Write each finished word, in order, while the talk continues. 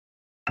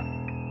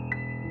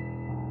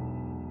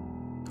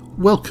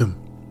Welcome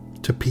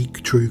to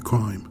Peak True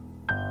Crime,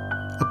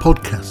 a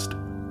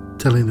podcast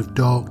telling of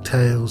dark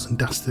tales and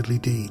dastardly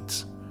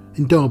deeds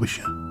in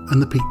Derbyshire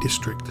and the Peak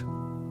District.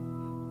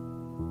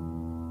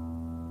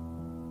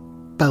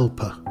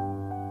 Belper,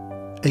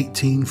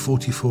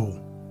 1844.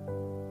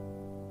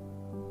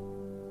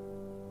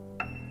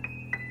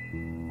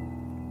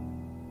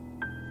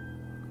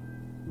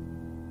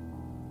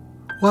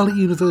 While at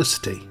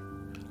university,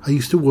 I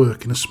used to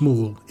work in a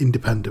small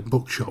independent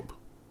bookshop.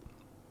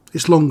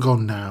 It's long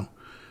gone now,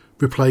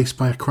 replaced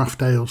by a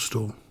craft ale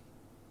store.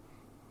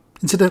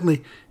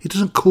 Incidentally, it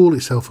doesn't call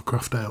itself a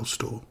craft ale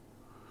store.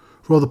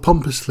 Rather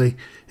pompously,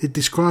 it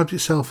describes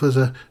itself as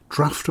a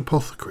draft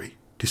apothecary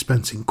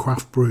dispensing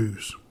craft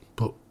brews.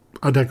 But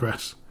I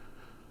digress.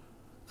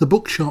 The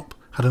bookshop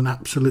had an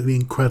absolutely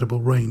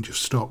incredible range of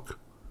stock.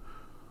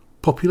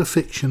 Popular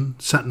fiction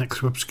sat next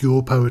to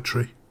obscure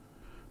poetry.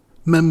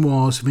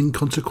 Memoirs of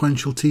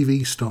inconsequential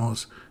TV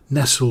stars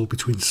nestled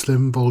between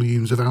slim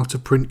volumes of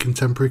out-of-print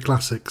contemporary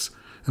classics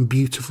and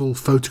beautiful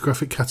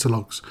photographic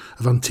catalogues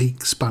of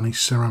antique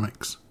Spanish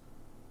ceramics.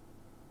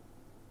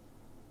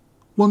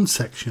 One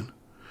section,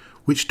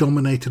 which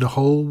dominated a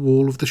whole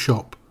wall of the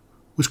shop,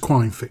 was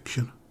crime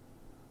fiction.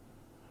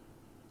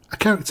 A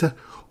character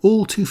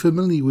all too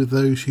familiar with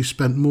those who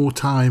spent more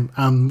time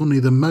and money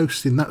than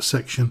most in that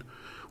section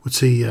would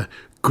see a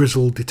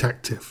grizzled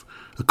detective,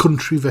 a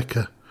country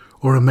vicar,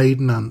 or a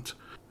maiden aunt,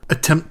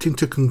 attempting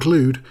to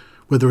conclude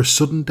whether a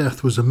sudden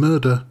death was a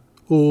murder,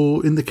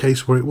 or, in the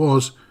case where it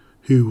was,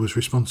 who was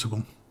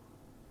responsible.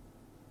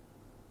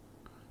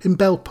 In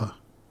Belper,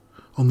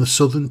 on the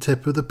southern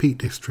tip of the Peak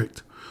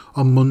District,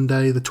 on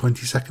Monday the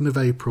 22nd of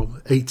April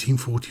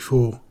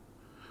 1844,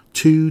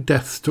 2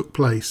 deaths took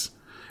place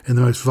in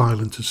the most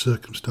violent of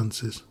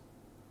circumstances.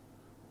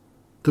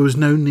 There was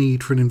no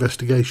need for an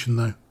investigation,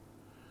 though.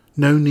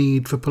 No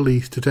need for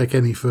police to take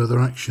any further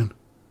action.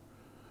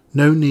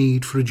 No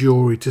need for a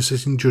jury to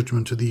sit in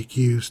judgment of the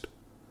accused.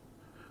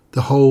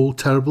 The whole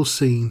terrible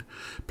scene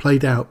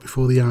played out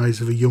before the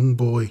eyes of a young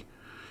boy,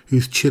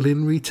 whose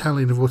chilling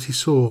retelling of what he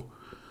saw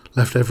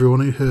left everyone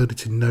who heard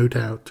it in no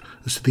doubt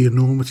as to the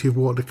enormity of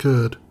what had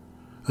occurred,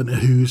 and at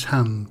whose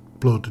hand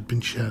blood had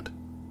been shed.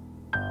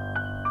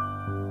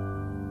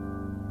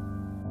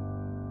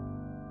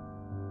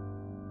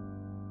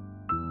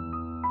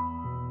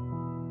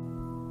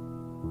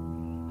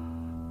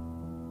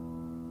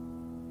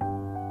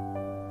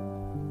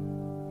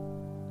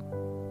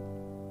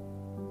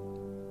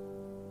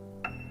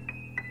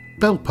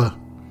 Belper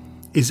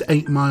is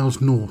 8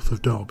 miles north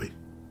of Derby.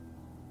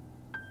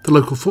 The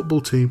local football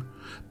team,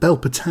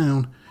 Belper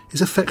Town,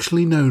 is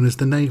affectionately known as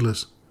the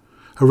Nailers,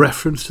 a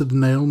reference to the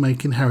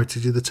nail-making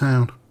heritage of the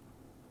town.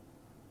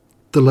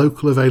 The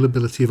local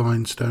availability of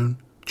ironstone,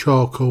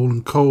 charcoal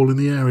and coal in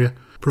the area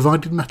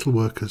provided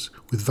metalworkers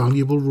with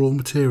valuable raw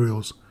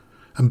materials,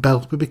 and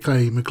Belper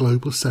became a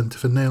global centre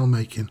for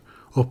nail-making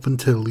up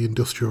until the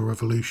Industrial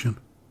Revolution.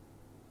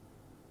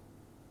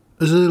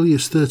 As early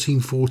as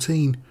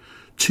 1314,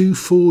 2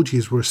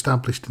 forges were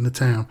established in the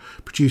town,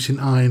 producing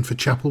iron for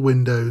chapel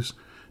windows,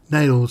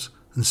 nails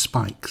and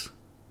spikes.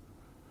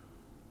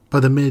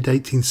 By the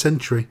mid-18th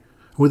century,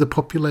 with a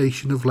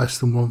population of less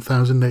than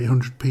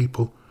 1,800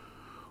 people,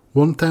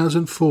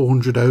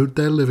 1,400 owed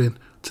their living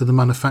to the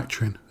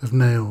manufacturing of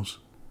nails.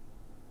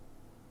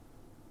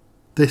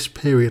 This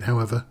period,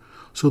 however,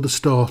 saw the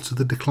start of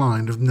the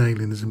decline of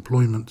nailing as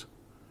employment.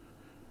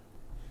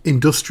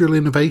 Industrial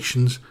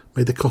innovations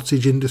made the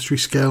cottage industry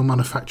scale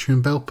manufacture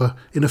in Belper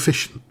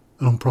inefficient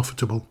and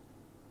unprofitable.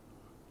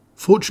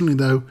 Fortunately,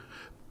 though,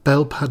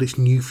 Belper had its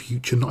new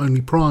future not only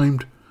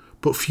primed,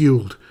 but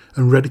fuelled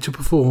and ready to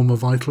perform a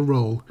vital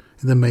role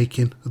in the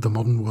making of the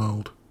modern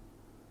world.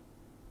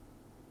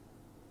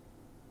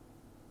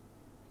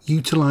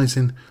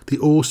 Utilising the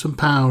awesome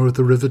power of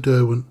the River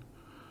Derwent,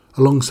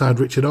 alongside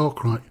Richard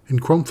Arkwright in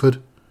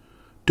Cromford,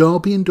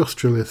 Derby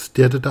industrialist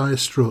Jedediah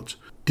Strutt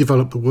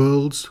developed the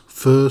world's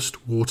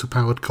first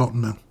water-powered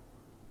cotton mill.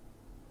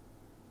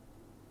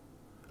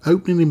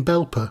 Opening in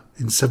Belper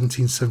in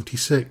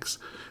 1776,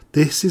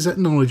 this is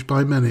acknowledged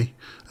by many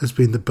as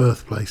being the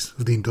birthplace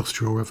of the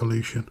Industrial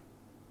Revolution.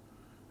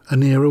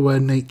 An era where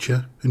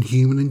nature and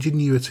human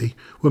ingenuity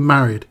were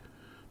married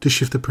to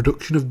shift the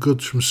production of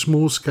goods from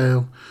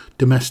small-scale,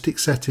 domestic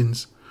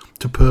settings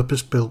to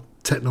purpose-built,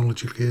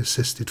 technologically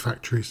assisted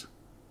factories.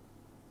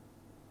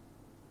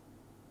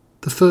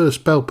 The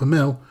first Belper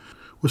mill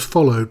was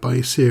followed by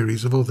a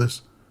series of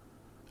others,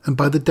 and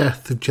by the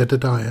death of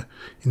Jedediah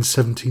in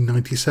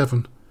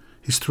 1797,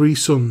 his 3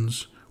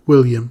 sons,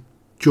 William,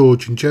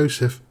 George and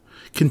Joseph,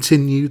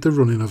 continued the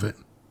running of it.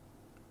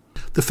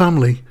 The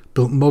family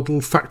built model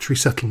factory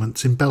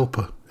settlements in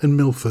Belper and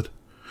Milford,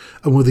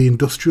 and were the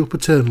industrial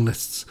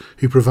paternalists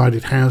who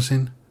provided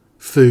housing,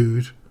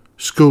 food,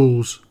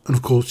 schools and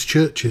of course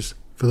churches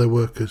for their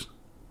workers.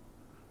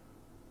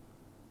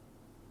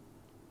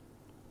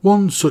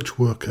 One such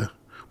worker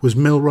was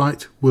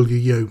millwright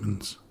William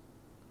Yeomans.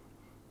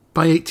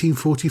 By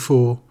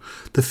 1844,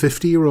 the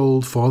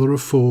 50-year-old father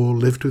of 4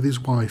 lived with his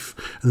wife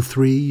and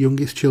 3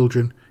 youngest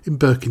children in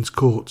Birkins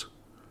Court,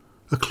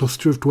 a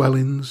cluster of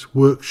dwellings,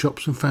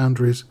 workshops and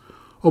foundries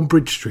on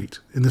Bridge Street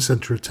in the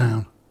centre of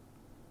town.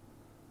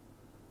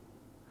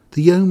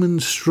 The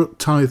yeoman's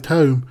strut-tithed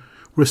home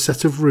were a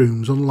set of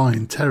rooms on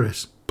Lion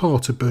Terrace,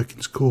 part of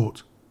Birkin's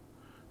Court,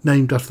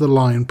 named after the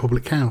Lion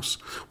public house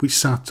which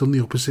sat on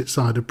the opposite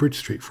side of Bridge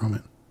Street from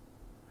it.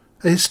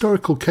 A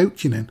historical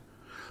coaching inn,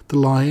 the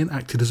Lion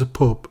acted as a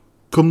pub,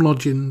 come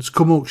lodgings,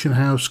 come auction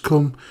house,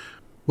 come,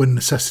 when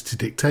necessity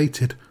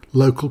dictated,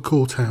 local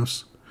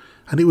courthouse,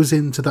 and it was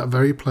into that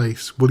very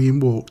place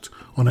William walked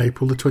on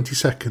April the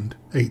 22nd,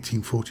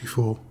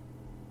 1844.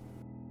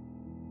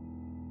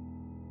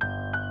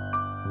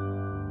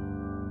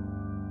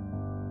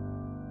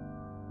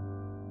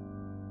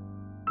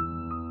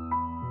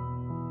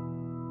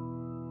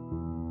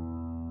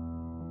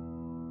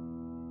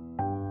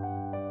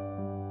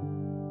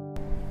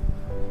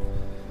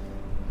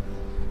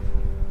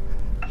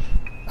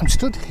 I'm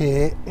stood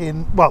here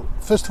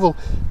first of all,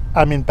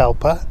 I'm in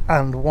Belper,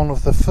 and one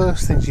of the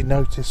first things you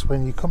notice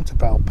when you come to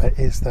Belper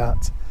is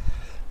that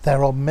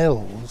there are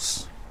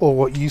mills, or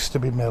what used to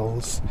be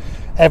mills,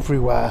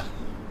 everywhere.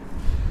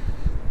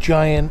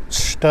 Giant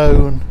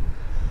stone,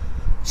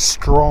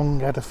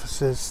 strong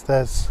edifices.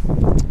 There's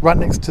right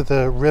next to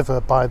the river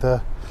by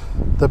the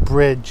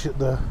bridge,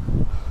 the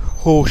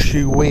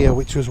Horseshoe Weir,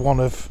 which was one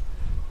of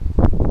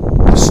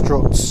the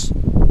Strutt's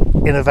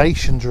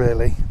innovations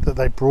really that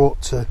they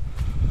brought to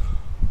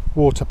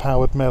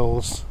water-powered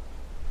mills,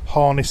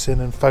 harnessing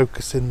and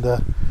focusing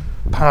the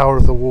power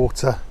of the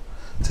water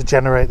to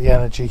generate the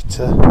energy to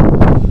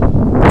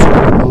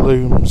turn the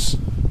looms.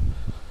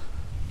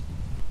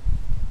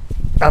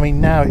 I mean,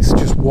 now it's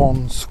just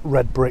one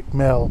red brick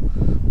mill,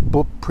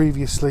 but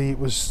previously it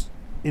was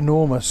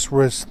enormous,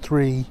 whereas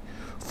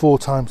 3-4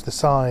 times the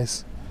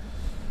size.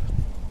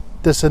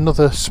 There's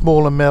another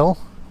smaller mill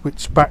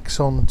which backs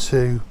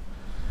onto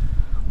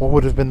what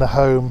would have been the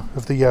home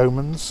of the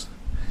yeomans.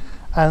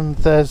 And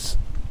there's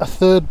a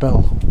third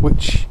mill,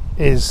 which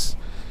is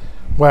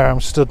where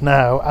I'm stood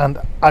now. And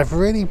I've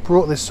really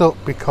brought this up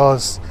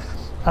because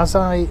as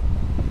I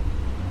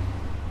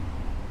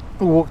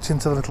walked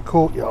into the little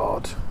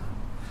courtyard,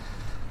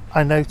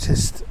 I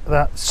noticed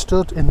that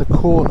stood in the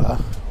corner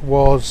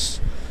was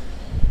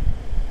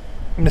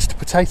Mr.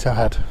 Potato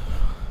Head.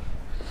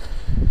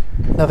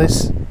 Now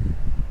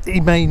he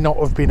may not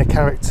have been a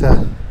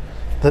character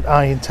that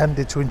I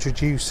intended to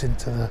introduce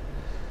into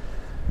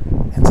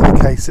the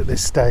case at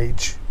this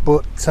stage,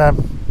 but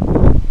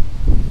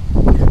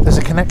there's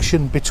a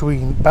connection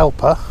between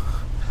Belper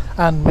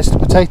and Mr.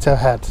 Potato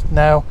Head.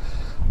 Now,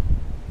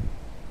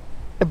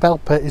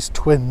 Belper is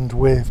twinned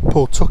with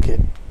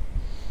Pawtucket,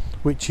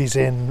 which is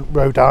in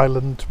Rhode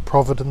Island,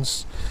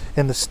 Providence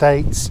in the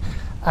States,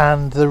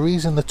 and the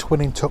reason the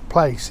twinning took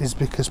place is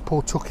because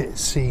Pawtucket is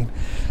seen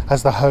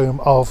as the home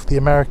of the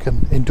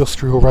American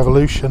Industrial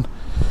Revolution,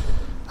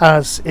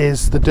 as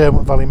is the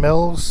Derwent Valley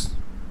Mills,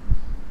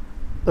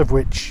 of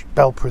which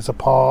Belper is a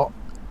part,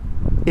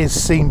 is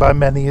seen by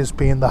many as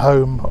being the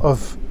home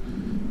of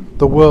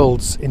the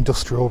world's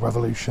Industrial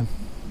Revolution.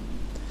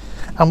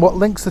 And what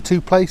links the two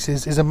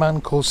places is a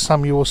man called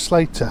Samuel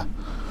Slater,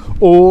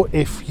 or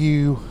if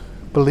you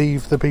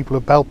believe the people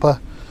of Belper,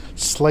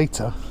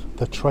 Slater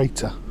the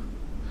traitor.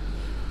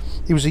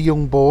 He was a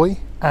young boy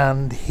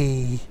and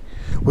he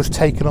was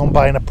taken on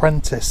by an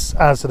apprentice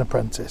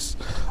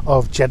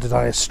of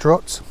Jedediah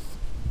Strutt.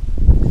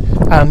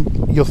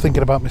 And you're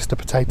thinking about Mr.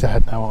 Potato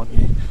Head now, aren't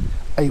you?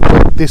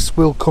 This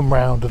will come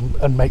round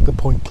and make the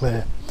point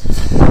clear.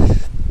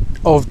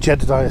 Of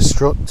Jedediah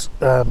Strutt,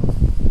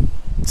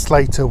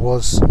 Slater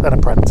was an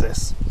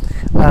apprentice,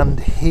 and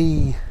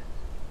he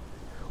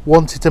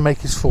wanted to make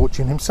his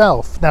fortune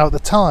himself. Now, at the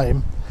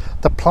time,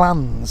 the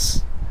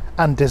plans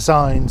and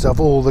designs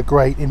of all the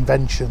great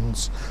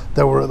inventions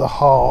that were at the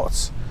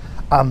heart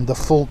and the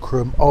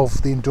fulcrum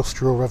of the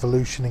Industrial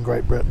Revolution in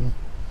Great Britain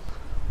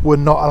were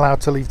not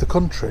allowed to leave the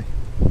country.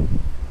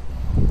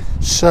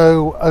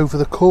 So over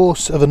the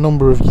course of a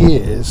number of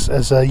years,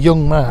 as a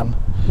young man,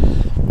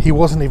 he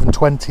wasn't even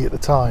 20 at the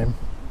time,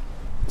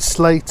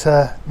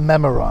 Slater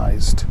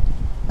memorised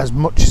as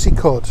much as he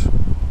could,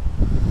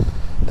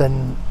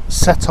 then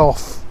set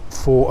off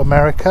for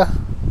America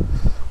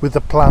with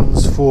the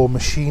plans for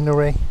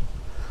machinery,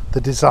 the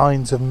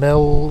designs of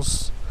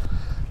mills,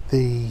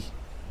 the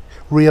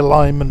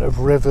realignment of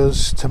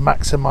rivers to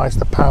maximise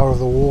the power of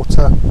the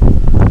water,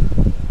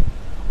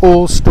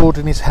 all stored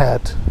in his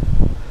head.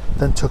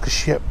 Then took a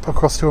ship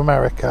across to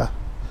America,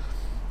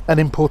 and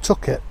in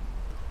Pawtucket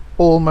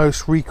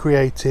almost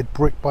recreated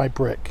brick by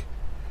brick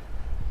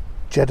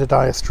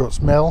Jedediah Strutt's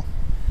mill,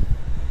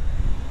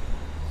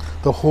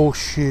 the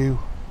horseshoe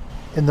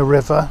in the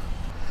river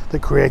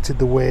that created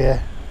the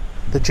weir,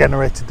 that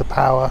generated the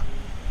power,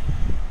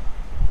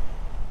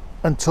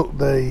 and took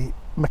the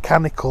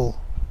mechanical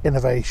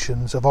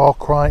innovations of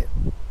Arkwright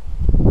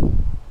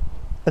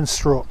and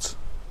Strutt,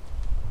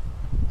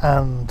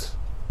 and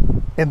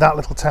in that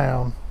little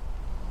town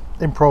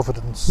in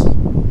Providence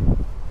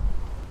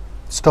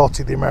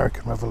started the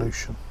American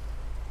Revolution.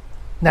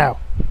 Now,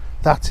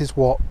 that is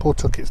what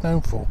Pawtucket's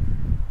known for.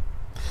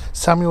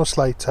 Samuel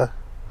Slater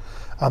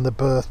and the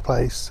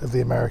birthplace of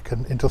the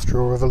American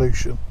Industrial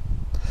Revolution.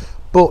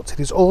 But it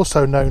is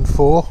also known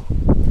for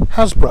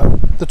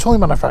Hasbro, the toy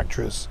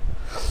manufacturers,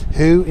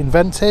 who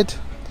invented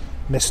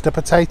Mr.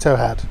 Potato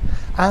Head.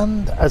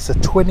 And as a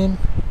twinning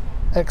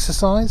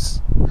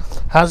exercise,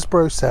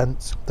 Hasbro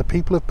sent the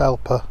people of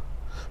Belper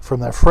from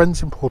their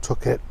friends in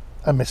Pawtucket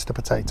a Mr.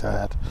 Potato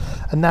Head.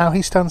 And now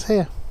he stands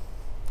here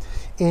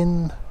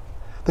in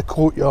the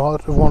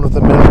courtyard of one of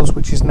the mills,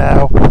 which is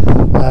now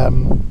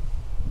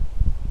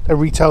a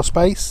retail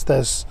space.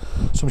 There's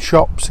some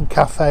shops and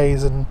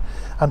cafes and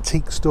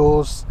antique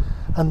stores,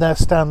 and there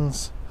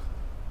stands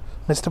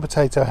Mr.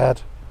 Potato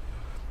Head,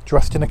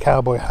 dressed in a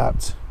cowboy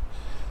hat,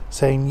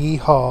 saying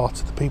 "Yee-haw"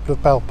 to the people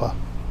of Belper,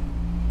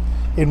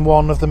 in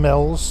one of the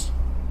mills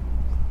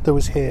that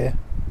was here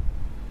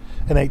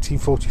in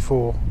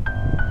 1844.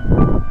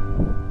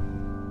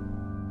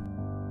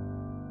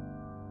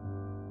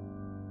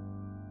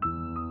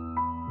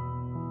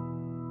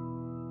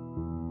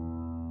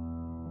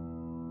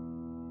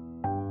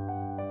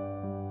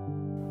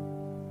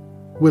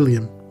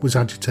 William was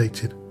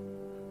agitated.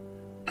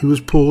 He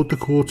was poured the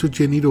quart of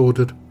gin he'd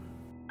ordered.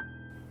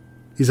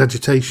 His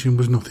agitation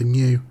was nothing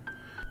new.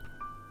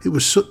 It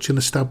was such an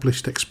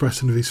established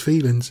expression of his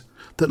feelings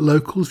that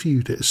locals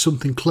viewed it as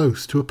something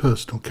close to a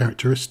personal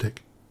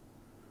characteristic.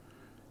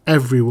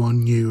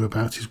 Everyone knew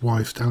about his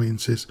wife's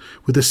dalliances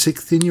with a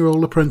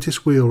 16-year-old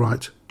apprentice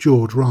wheelwright,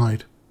 George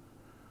Ryde.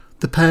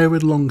 The pair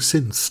had long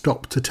since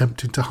stopped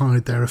attempting to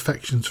hide their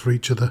affections for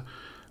each other,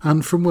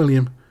 and from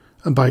William,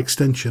 and by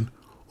extension,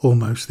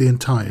 almost the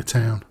entire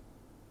town.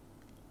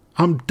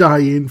 "I'm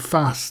dying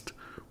fast,"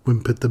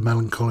 whimpered the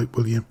melancholic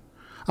William.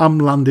 "I'm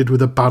landed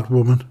with a bad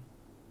woman."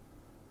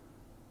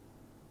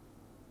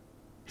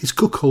 His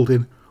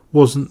cuckolding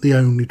wasn't the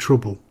only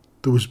trouble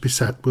that was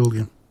beset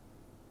William.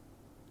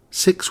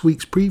 6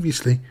 weeks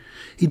previously,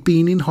 he'd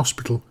been in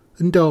hospital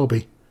in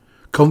Derby,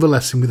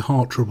 convalescing with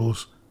heart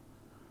troubles.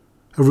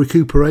 A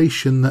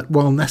recuperation that,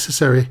 while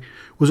necessary,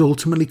 was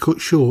ultimately cut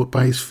short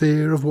by his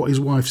fear of what his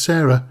wife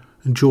Sarah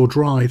and George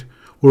Ryde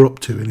were up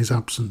to in his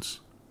absence.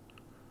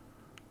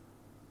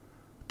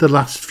 The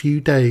last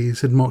few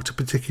days had marked a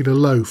particular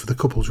low for the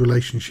couple's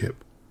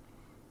relationship.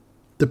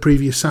 The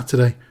previous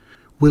Saturday,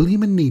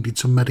 William had needed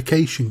some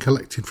medication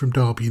collected from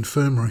Derby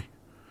Infirmary,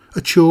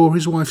 a chore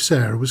his wife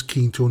Sarah was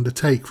keen to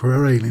undertake for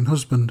her ailing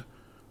husband.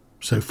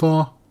 So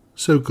far,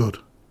 so good.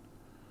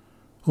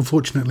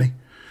 Unfortunately,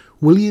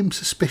 William's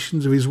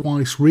suspicions of his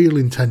wife's real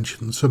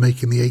intentions for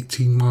making the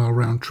 18-mile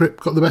round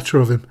trip got the better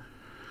of him,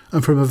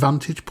 and from a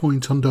vantage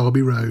point on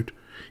Derby Road,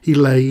 he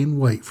lay in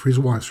wait for his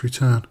wife's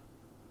return.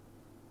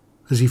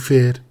 As he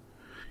feared,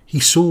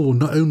 he saw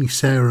not only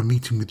Sarah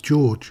meeting with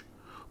George,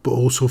 but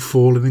also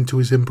falling into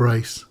his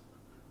embrace.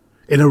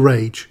 In a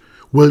rage,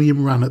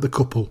 William ran at the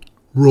couple,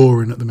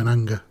 roaring at them in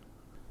anger.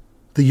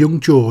 The young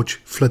George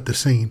fled the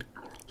scene,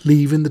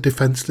 leaving the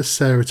defenceless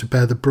Sarah to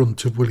bear the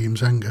brunt of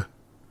William's anger.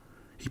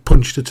 He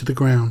punched her to the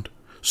ground,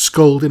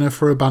 scolding her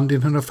for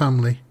abandoning her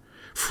family,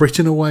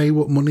 fritting away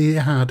what money he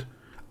had,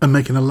 and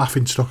making a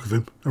laughingstock of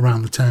him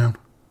around the town.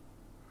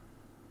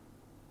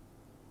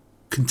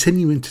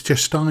 Continuing to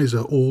chastise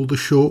her all the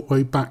short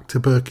way back to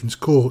Birkin's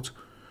Court,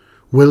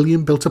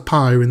 William built a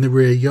pyre in the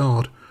rear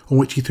yard on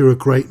which he threw a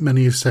great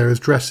many of Sarah's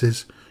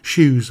dresses,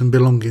 shoes and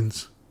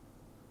belongings.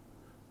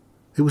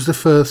 It was the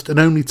first and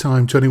only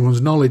time to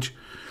anyone's knowledge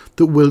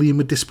that William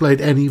had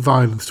displayed any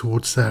violence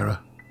towards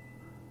Sarah.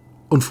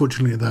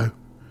 Unfortunately, though,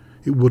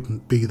 it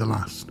wouldn't be the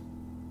last.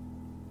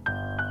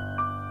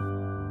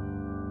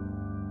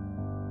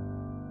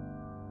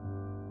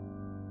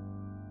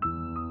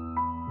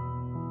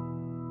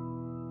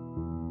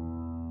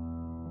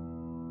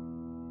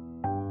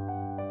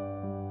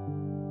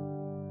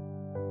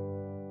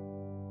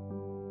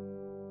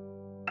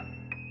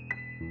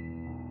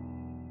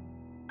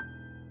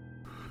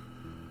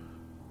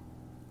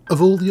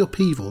 Of all the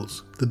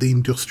upheavals that the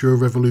Industrial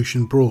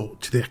Revolution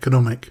brought to the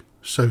economic,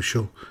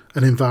 social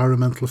and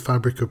environmental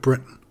fabric of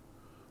Britain,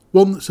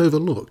 one that's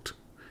overlooked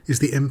is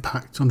the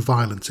impact on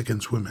violence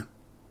against women.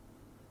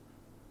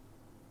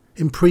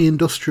 In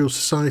pre-industrial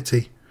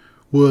society,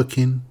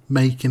 working,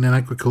 making and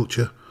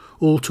agriculture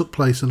all took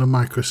place on a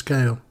micro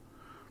scale.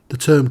 The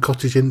term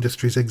cottage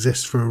industries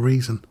exists for a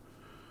reason.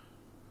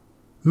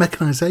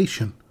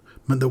 Mechanisation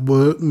meant that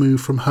work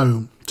moved from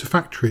home to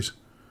factories,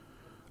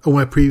 and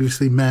where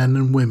previously men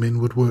and women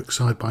would work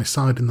side by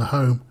side in the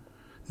home,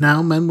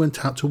 now men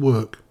went out to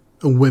work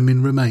and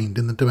women remained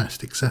in the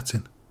domestic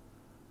setting.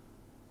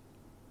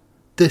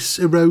 This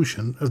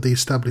erosion of the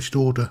established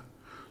order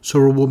saw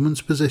a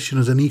woman's position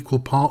as an equal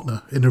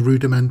partner in a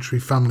rudimentary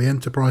family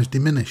enterprise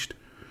diminished,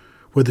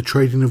 where the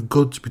trading of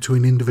goods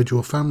between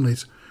individual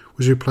families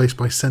was replaced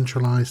by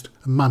centralised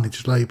and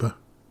managed labour.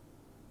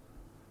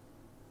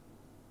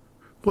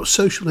 What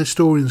social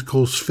historians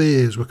call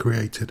spheres were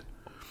created,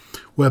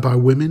 whereby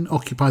women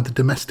occupied the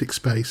domestic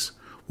space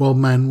while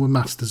men were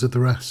masters of the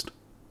rest.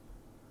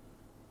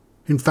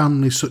 In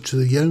families such as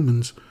the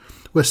yeoman's,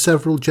 where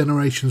several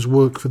generations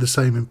worked for the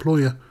same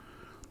employer,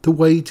 The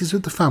wages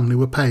of the family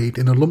were paid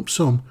in a lump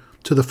sum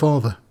to the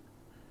father,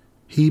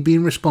 he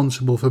being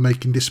responsible for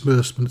making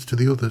disbursements to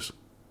the others.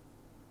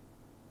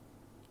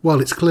 While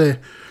it's clear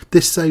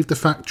this saved the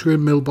factory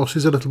and mill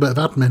bosses a little bit of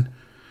admin,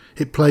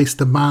 it placed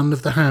the man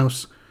of the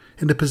house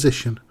in a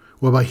position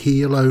whereby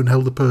he alone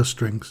held the purse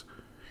strings.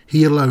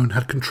 He alone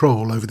had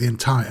control over the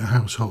entire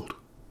household.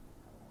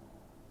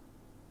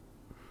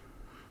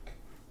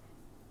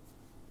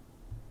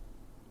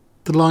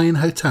 The Lion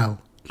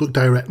Hotel looked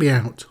directly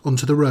out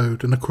onto the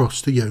road and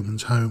across the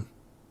yeoman's home.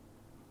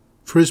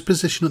 For his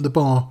position at the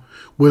bar,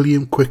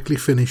 William quickly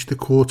finished the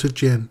quart of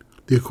gin,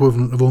 the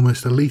equivalent of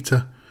almost a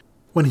litre,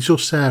 when he saw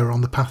Sarah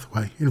on the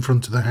pathway in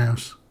front of the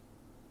house.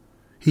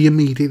 He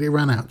immediately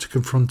ran out to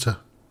confront her.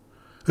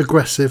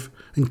 Aggressive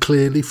and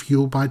clearly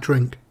fuelled by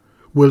drink,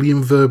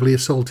 William verbally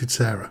assaulted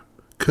Sarah,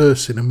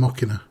 cursing and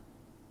mocking her.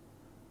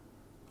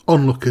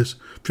 Onlookers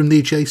from the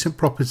adjacent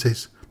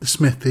properties, the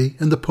smithy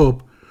and the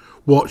pub,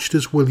 watched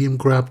as William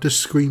grabbed his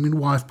screaming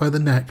wife by the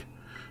neck,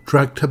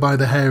 dragged her by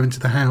the hair into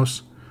the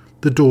house,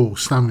 the door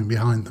slamming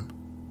behind them.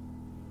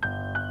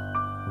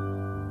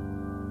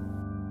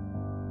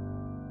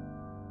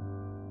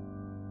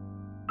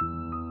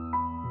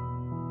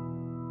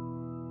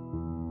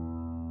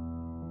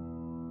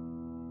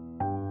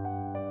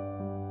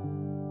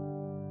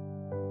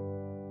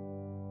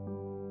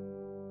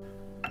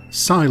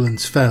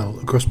 Silence fell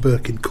across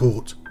Birkin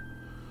Court,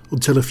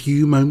 until a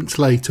few moments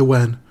later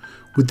when,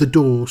 with the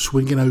door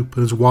swinging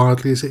open as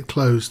wildly as it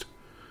closed,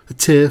 a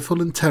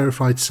tearful and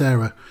terrified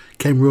Sarah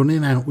came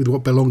running out with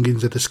what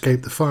belongings had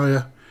escaped the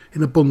fire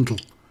in a bundle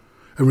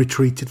and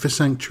retreated for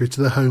sanctuary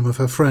to the home of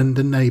her friend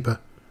and neighbour,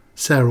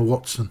 Sarah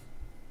Watson.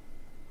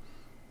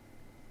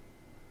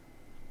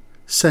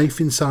 Safe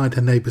inside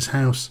her neighbour's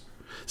house,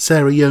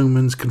 Sarah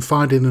Yeomans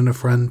confided in her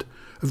friend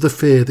of the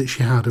fear that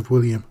she had of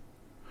William,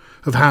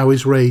 of how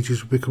his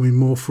rages were becoming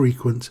more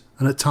frequent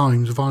and at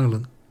times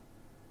violent.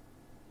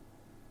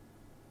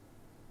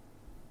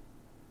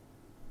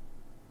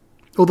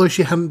 Although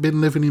she hadn't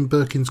been living in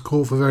Birkin's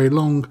Court for very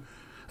long,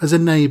 as a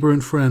neighbour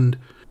and friend,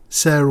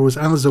 Sarah was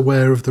as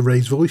aware of the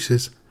raised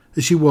voices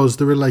as she was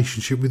the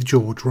relationship with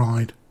George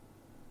Ryde.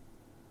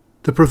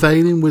 The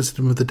prevailing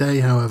wisdom of the day,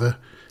 however,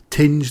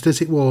 tinged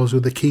as it was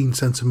with a keen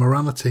sense of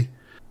morality,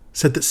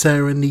 said that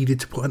Sarah needed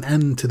to put an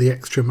end to the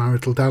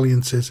extramarital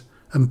dalliances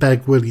and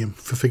beg William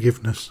for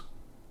forgiveness.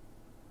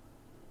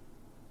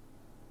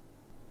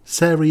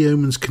 Sarah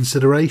Yeoman's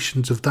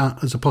considerations of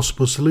that as a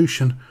possible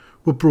solution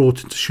were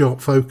brought into sharp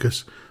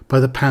focus by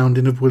the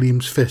pounding of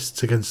William's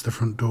fists against the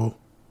front door.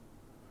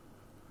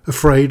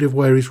 Afraid of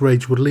where his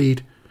rage would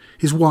lead,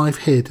 his wife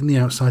hid in the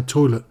outside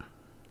toilet,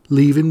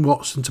 leaving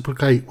Watson to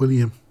placate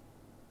William.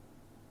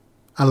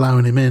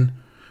 Allowing him in,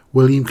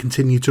 William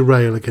continued to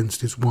rail against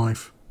his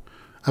wife,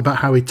 about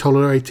how he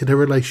tolerated her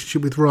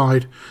relationship with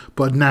Ryde,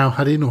 but had now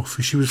had enough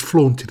as she was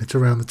flaunting it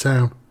around the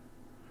town.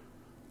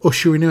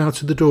 Ushering him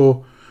out of the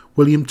door,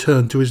 William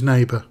turned to his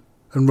neighbour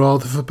and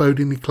rather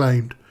forebodingly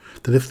claimed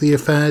that if the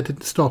affair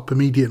didn't stop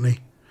immediately,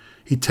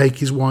 he'd take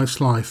his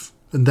wife's life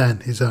and then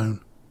his own.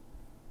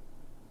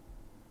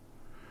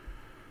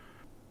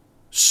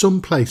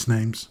 Some place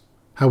names,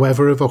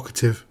 however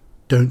evocative,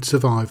 don't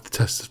survive the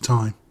test of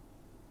time.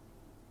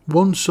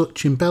 One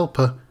such in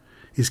Belper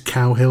is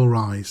Cow Hill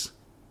Rise,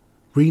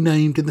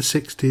 renamed in the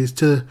 60s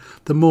to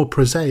the more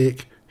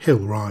prosaic Hill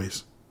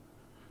Rise.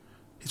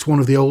 It's one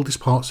of the oldest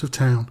parts of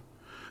town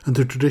and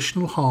the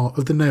traditional heart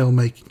of the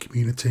nail-making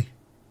community.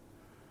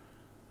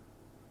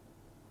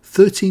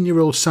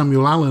 13-year-old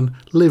Samuel Allen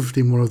lived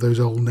in one of those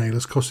old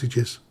nailers'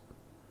 cottages.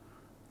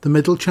 The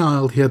middle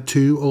child, he had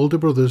 2 older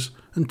brothers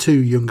and 2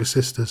 younger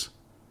sisters.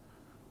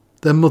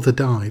 Their mother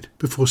died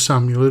before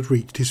Samuel had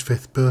reached his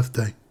 5th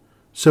birthday,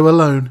 so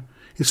alone,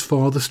 his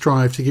father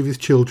strived to give his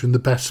children the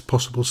best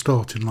possible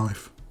start in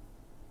life.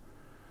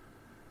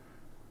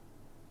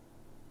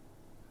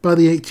 By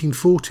the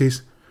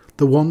 1840s,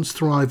 the once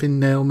thriving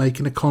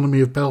nail-making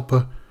economy of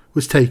Belper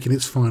was taking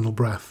its final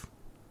breath.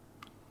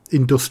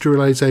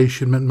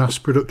 Industrialisation meant mass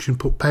production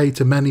put pay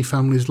to many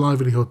families'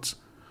 livelihoods,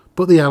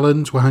 but the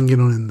Allens were hanging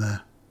on in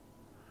there.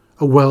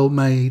 A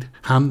well-made,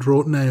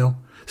 hand-wrought nail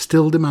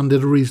still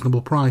demanded a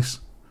reasonable price.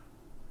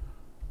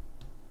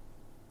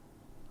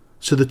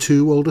 So the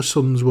 2 older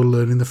sons were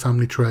learning the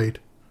family trade.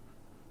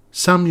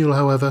 Samuel,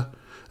 however,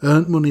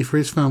 earned money for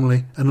his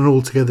family in an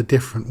altogether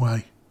different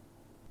way.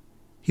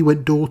 He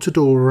went door to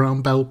door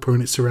around Belper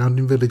and its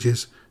surrounding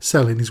villages,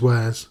 selling his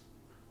wares.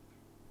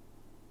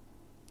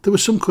 There were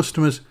some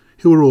customers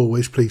who were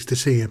always pleased to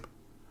see him,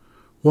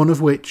 one of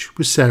which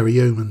was Sarah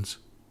Yeomans.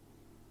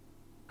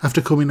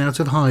 After coming out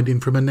of hiding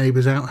from a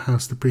neighbour's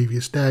outhouse the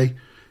previous day,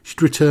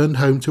 she'd returned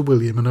home to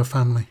William and her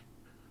family.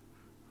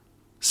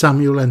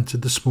 Samuel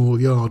entered the small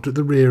yard at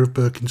the rear of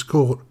Birkin's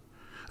Court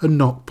and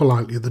knocked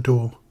politely at the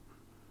door.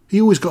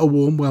 He always got a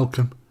warm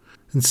welcome,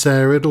 and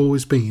Sarah had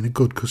always been a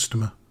good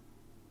customer.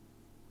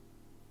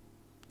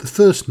 The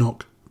first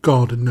knock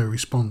garnered no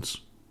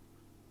response.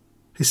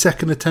 His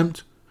second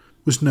attempt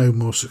was no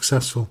more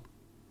successful.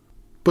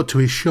 But to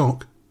his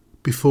shock,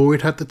 before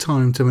he'd had the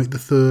time to make the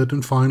third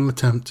and final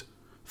attempt,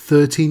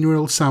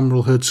 13-year-old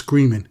Samuel heard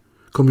screaming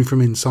coming from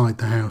inside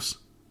the house.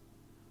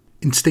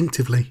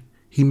 Instinctively,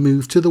 he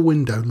moved to the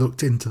window,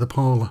 looked into the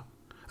parlour,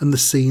 and the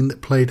scene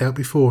that played out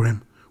before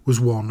him was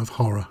one of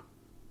horror.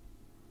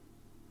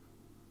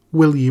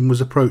 William was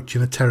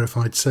approaching a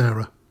terrified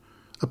Sarah,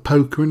 a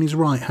poker in his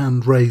right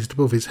hand raised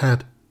above his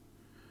head.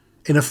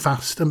 In a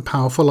fast and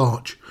powerful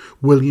arch,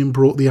 William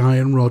brought the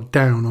iron rod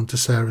down onto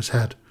Sarah's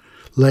head,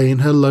 laying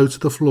her low to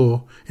the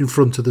floor in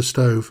front of the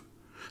stove,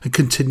 and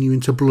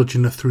continuing to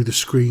bludgeon her through the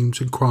screams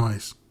and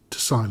cries to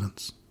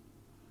silence.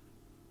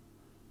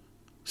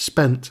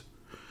 Spent,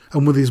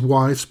 and with his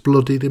wife's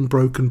bloodied and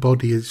broken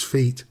body at his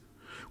feet,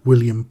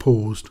 William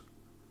paused.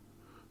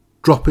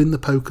 Dropping the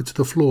poker to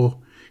the floor,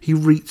 he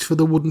reached for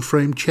the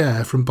wooden-framed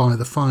chair from by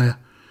the fire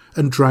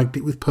and dragged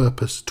it with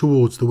purpose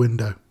towards the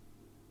window.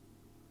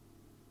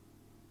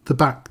 The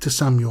back to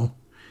Samuel,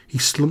 he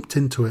slumped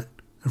into it,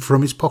 and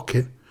from his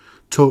pocket,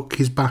 tuck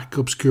his back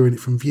obscuring it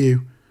from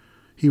view,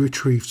 he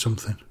retrieved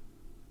something.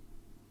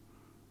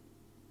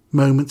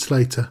 Moments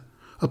later,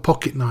 a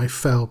pocket knife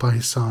fell by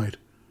his side,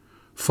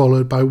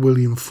 followed by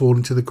William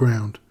falling to the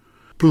ground,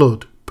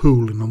 blood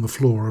pooling on the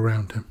floor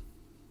around him.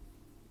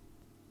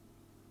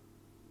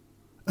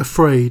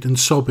 Afraid and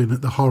sobbing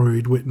at the horror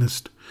he'd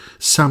witnessed,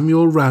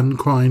 Samuel ran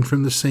crying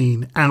from the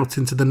scene out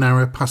into the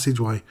narrow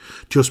passageway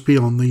just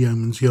beyond the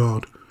yeoman's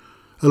yard,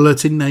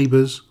 alerting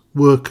neighbours,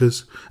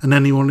 workers and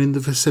anyone in the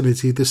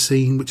vicinity of the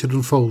scene which had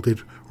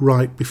unfolded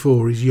right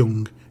before his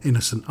young,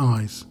 innocent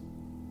eyes.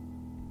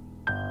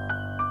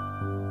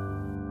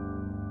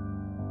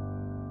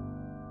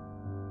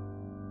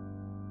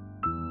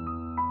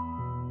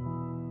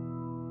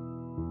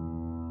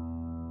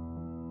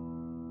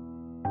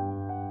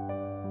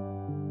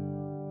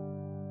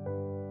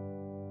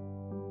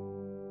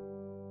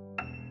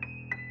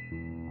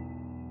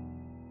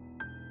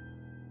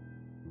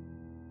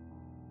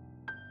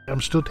 I'm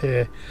stood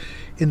here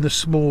in the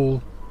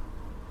small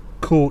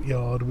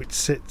courtyard which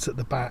sits at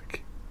the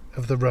back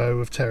of the row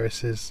of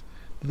terraces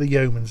that the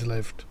yeomans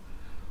lived.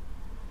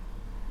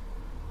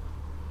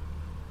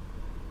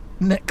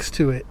 Next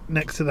to it,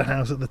 next to the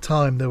house at the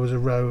time, there was a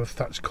row of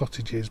thatched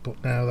cottages,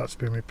 but now that's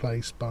been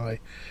replaced by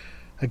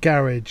a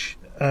garage,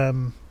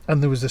 and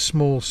there was a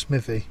small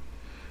smithy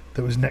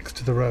that was next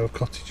to the row of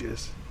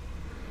cottages.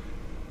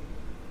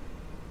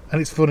 And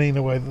it's funny in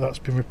a way that that's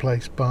been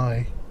replaced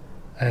by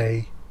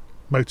a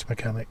motor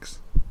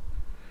mechanics,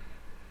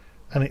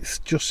 and it's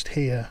just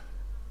here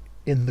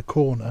in the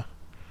corner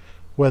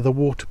where the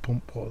water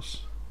pump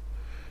was,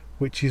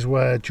 which is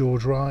where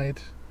George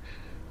Ryde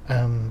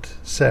and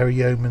Sarah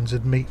Yeomans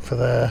would meet for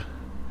their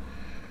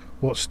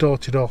what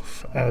started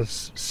off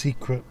as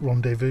secret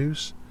rendezvous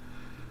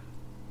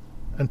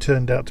and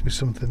turned out to be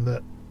something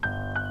that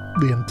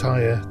the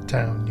entire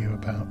town knew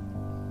about.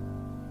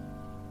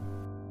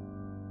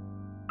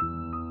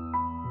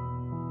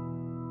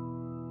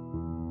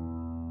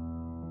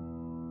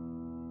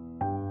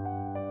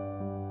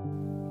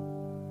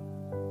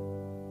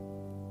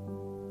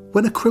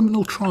 When a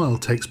criminal trial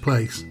takes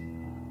place,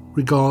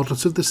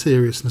 regardless of the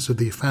seriousness of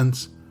the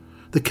offence,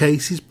 the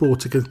case is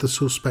brought against the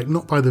suspect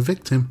not by the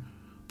victim,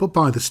 but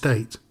by the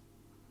state.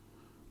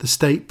 The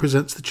state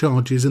presents the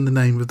charges in the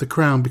name of the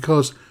Crown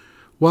because,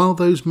 while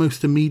those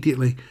most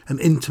immediately and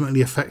intimately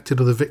affected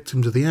are the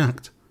victims of the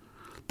act,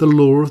 the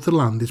law of the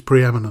land is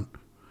preeminent,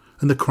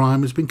 and the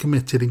crime has been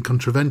committed in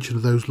contravention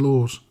of those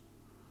laws.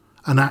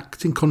 An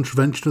act in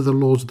contravention of the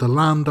laws of the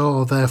land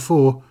are,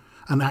 therefore,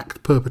 an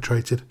act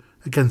perpetrated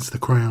against the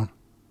Crown.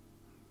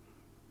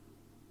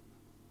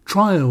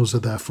 Trials are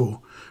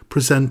therefore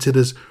presented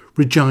as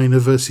Regina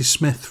versus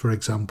Smith, for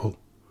example,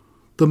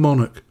 the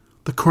Monarch,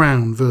 the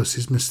Crown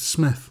versus Mr.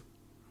 Smith.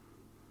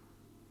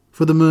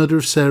 For the murder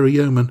of Sarah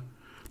Yeoman,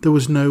 there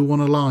was no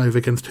one alive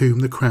against whom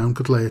the Crown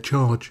could lay a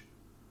charge.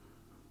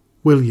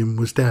 William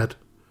was dead,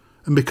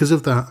 and because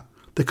of that,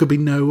 there could be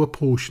no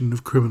apportion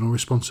of criminal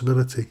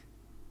responsibility.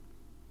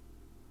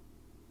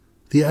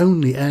 The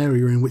only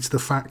area in which the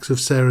facts of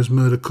Sarah's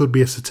murder could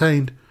be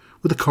ascertained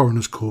were the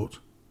coroner's court.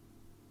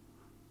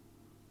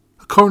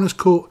 A coroner's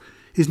court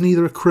is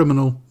neither a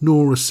criminal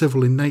nor a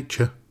civil in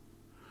nature.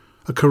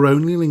 A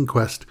coronial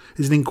inquest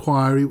is an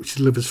inquiry which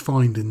delivers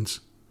findings.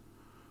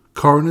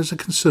 Coroners are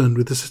concerned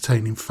with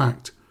ascertaining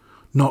fact,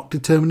 not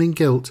determining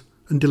guilt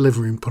and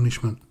delivering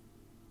punishment.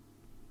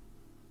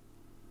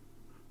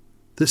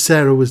 That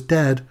Sarah was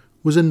dead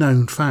was a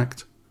known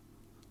fact.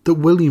 That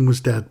William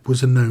was dead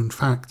was a known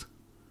fact.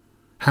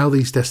 How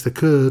these deaths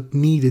occurred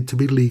needed to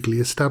be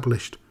legally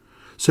established,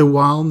 so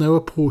while no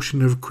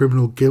apportion of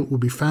criminal guilt would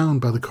be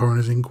found by the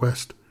coroner's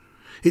inquest,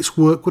 its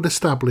work would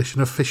establish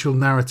an official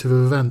narrative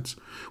of events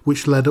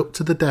which led up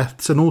to the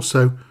deaths and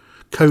also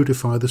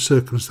codify the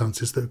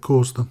circumstances that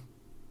caused them.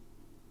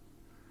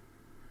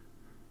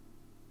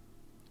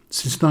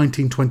 Since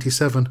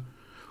 1927,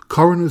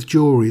 coroners'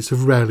 juries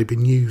have rarely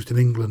been used in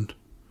England.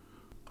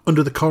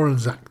 Under the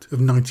Coroners Act of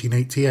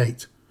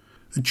 1988,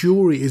 a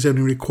jury is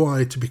only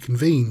required to be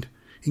convened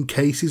in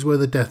cases where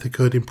the death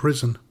occurred in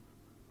prison,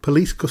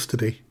 police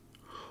custody,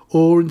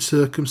 or in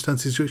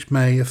circumstances which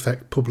may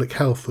affect public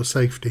health or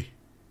safety.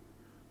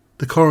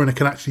 The coroner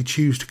can actually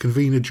choose to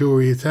convene a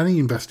jury at any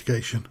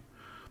investigation,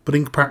 but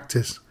in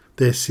practice,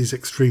 this is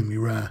extremely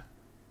rare.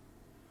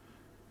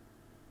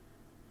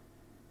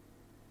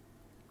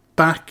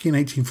 Back in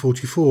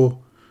 1844,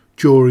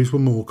 juries were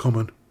more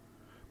common,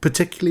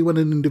 particularly when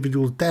an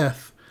individual's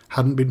death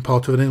hadn't been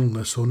part of an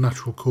illness or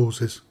natural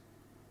causes.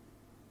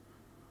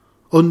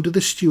 Under the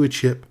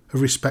stewardship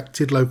of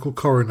respected local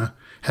coroner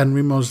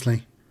Henry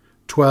Mosley,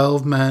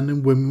 12 men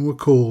and women were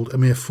called a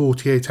mere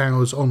 48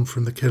 hours on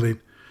from the killing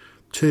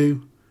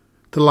to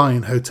the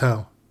Lion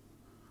Hotel,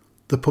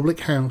 the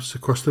public house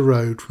across the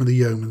road from the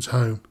yeoman's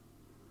home,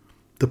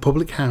 the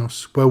public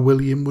house where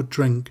William would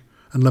drink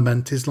and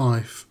lament his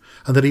life,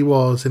 and that he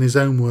was, in his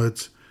own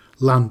words,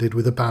 landed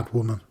with a bad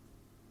woman.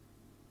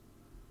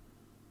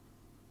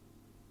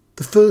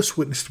 The first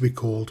witness to be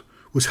called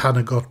was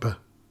Hannah Godber,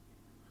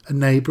 a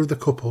neighbour of the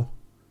couple.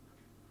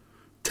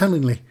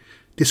 Tellingly,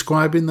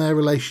 describing their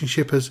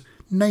relationship as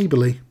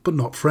neighbourly but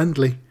not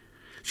friendly,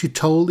 she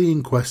told the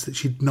inquest that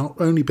she'd not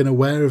only been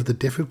aware of the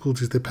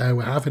difficulties the pair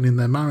were having in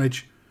their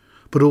marriage,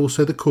 but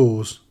also the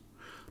cause,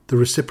 the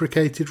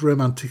reciprocated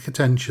romantic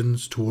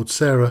attentions towards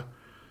Sarah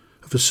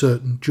of a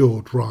certain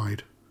George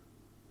Ryde.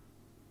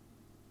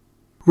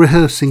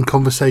 Rehearsing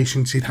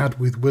conversations he'd had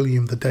with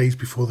William the days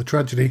before the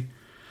tragedy,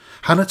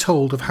 Hannah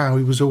told of how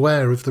he was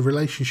aware of the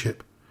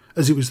relationship,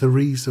 as it was the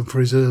reason for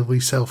his early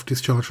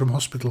self-discharge from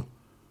hospital.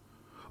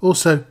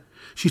 Also,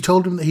 she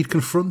told him that he'd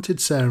confronted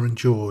Sarah and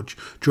George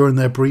during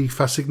their brief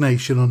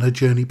assignation on her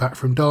journey back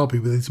from Derby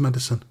with his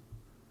medicine.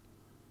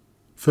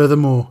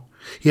 Furthermore,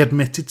 he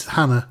admitted to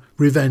Hannah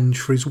revenge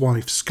for his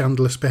wife's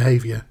scandalous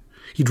behaviour.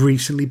 He'd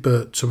recently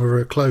burnt some of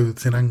her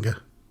clothes in anger.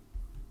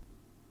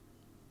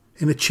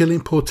 In a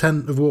chilling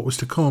portent of what was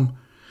to come,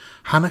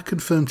 Hannah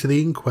confirmed to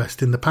the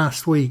inquest in the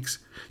past weeks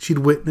she'd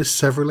witnessed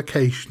several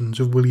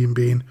occasions of William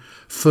being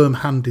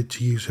firm-handed,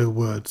 to use her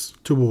words,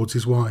 towards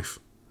his wife.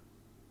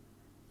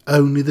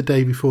 Only the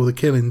day before the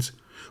killings,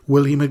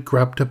 William had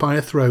grabbed her by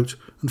her throat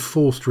and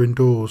forced her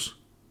indoors.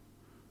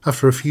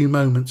 After a few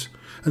moments,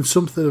 and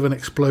something of an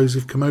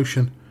explosive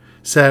commotion,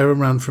 Sarah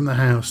ran from the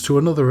house to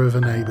another of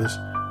her neighbours,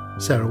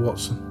 Sarah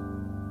Watson.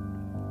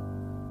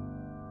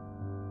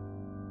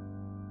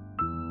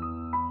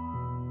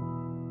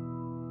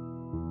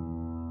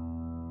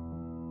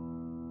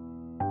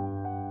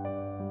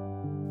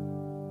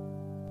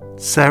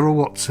 Sarah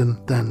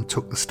Watson then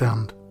took the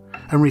stand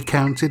and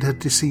recounted her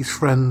deceased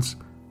friends.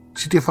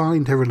 She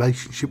defined her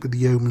relationship with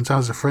the Yeomans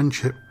as a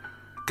friendship,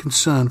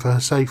 concern for her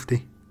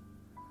safety.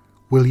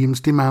 William's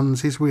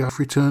demands his wife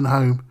return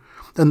home,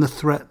 and the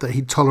threat that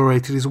he'd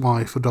tolerated his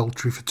wife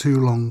adultery for too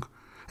long,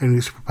 and he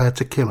was prepared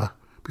to kill her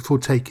before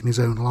taking his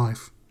own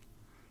life.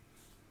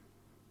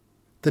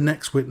 The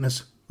next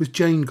witness was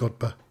Jane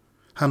Godber,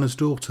 Hannah's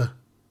daughter.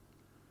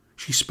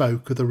 She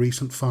spoke of the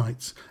recent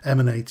fights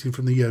emanating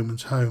from the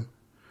yeoman's home,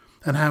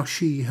 and how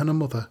she and her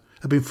mother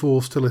had been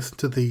forced to listen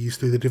to these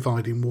through the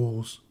dividing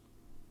walls.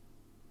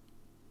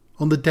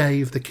 On the day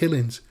of the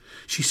killings,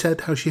 she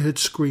said how she heard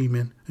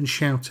screaming and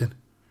shouting,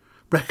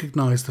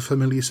 recognised the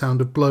familiar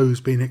sound of blows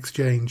being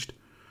exchanged,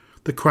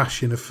 the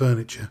crashing of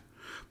furniture,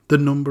 the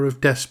number of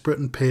desperate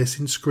and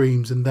piercing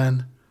screams, and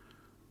then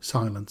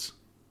silence.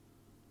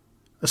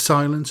 A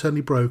silence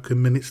only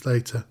broken minutes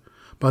later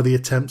by the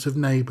attempts of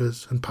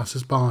neighbours and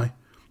passers-by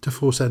to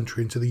force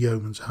entry into the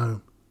yeoman's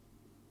home.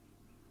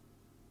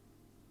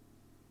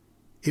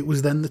 It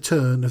was then the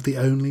turn of the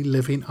only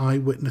living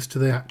eyewitness to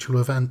the actual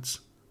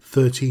events,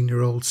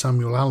 13-year-old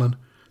Samuel Allen,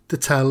 to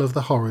tell of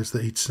the horrors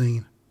that he'd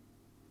seen.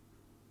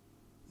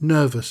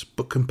 Nervous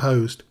but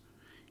composed,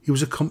 he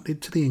was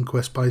accompanied to the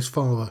inquest by his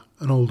father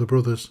and older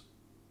brothers.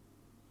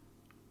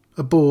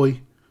 A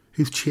boy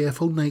whose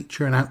cheerful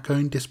nature and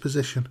outgoing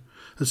disposition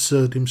had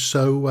served him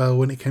so well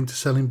when it came to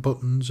selling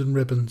buttons and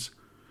ribbons,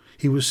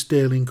 he was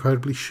still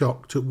incredibly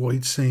shocked at what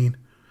he'd seen,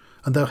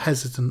 and though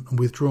hesitant and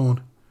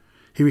withdrawn,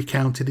 he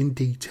recounted in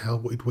detail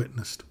what he'd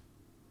witnessed.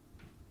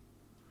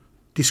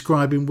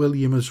 Describing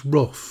William as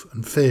rough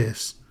and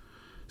fierce,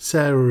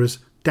 Sarah as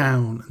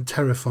down and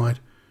terrified,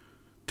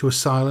 to a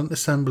silent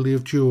assembly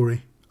of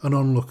jury and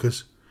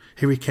onlookers,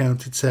 he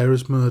recounted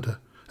Sarah's murder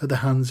at the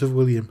hands of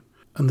William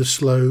and the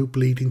slow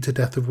bleeding to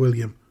death of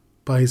William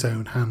by his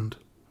own hand.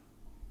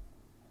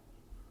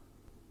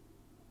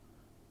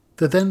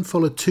 There then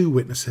followed two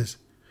witnesses,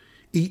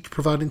 each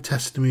providing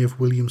testimony of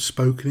William's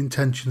spoken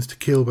intentions to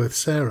kill both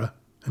Sarah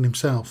and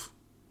himself.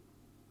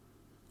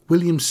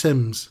 William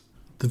Sims,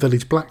 the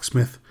village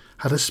blacksmith,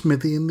 had a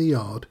smithy in the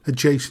yard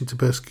adjacent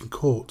to Erskine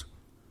Court,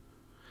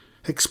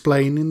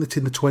 explaining that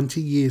in the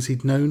 20 years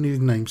he'd known his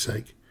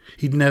namesake,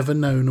 he'd never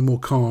known a more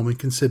calm and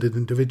considered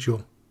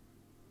individual.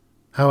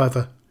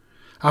 However,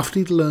 after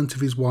he'd learnt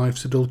of his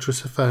wife's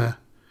adulterous affair,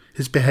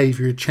 his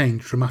behaviour had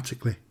changed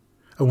dramatically,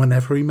 and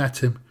whenever he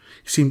met him,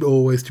 he seemed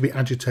always to be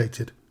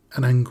agitated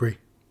and angry.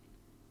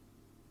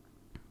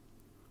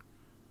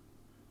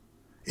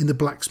 In the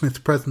blacksmith's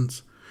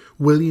presence,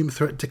 William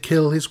threatened to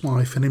kill his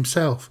wife and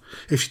himself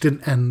if she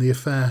didn't end the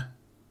affair.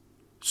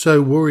 So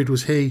worried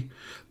was he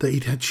that he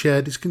had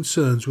shared his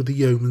concerns with the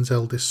yeoman's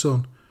eldest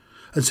son,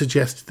 and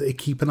suggested that he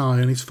keep an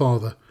eye on his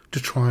father to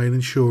try and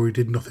ensure he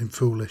did nothing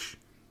foolish.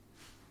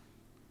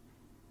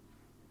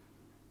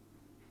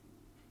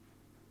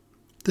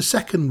 The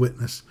second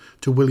witness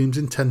to William's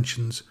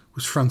intentions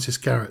was Francis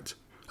Garrett,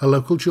 a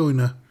local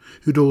joiner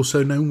who'd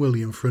also known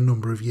William for a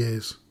number of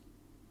years.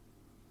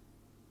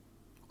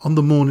 On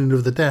the morning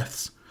of the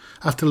deaths,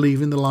 after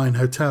leaving the Line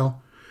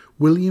Hotel,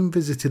 William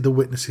visited the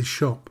witness's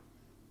shop.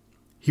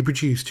 He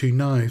produced 2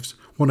 knives,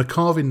 one a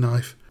carving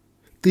knife,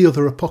 the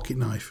other a pocket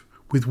knife,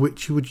 with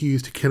which he would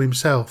use to kill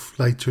himself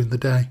later in the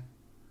day.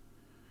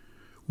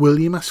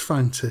 William asked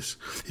Francis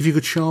if he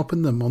could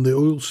sharpen them on the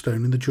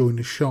oilstone in the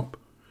joiner's shop,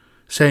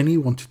 saying he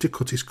wanted to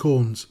cut his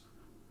corns.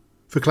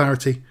 For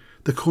clarity,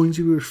 the coins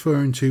he was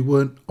referring to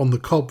weren't on the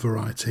cob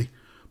variety,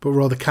 but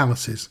rather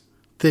calluses,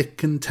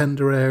 thick and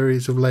tender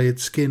areas of layered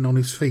skin on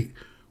his feet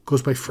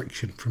caused by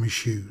friction from his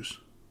shoes.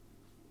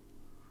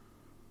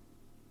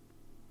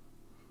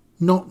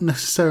 Not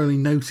necessarily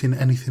noting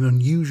anything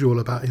unusual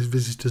about his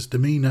visitor's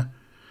demeanour,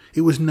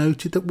 it was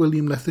noted that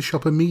William left the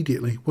shop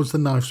immediately once the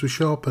knives were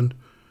sharpened,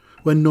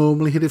 when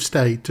normally he'd have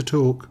stayed to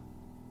talk.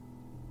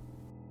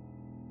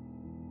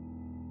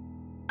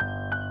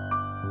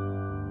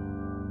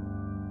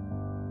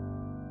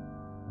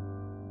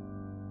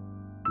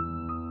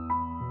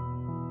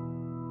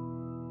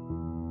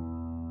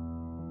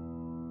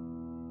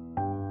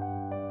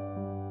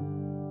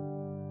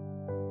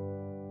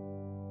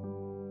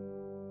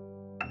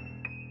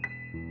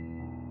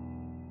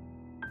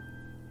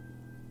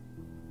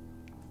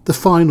 The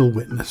final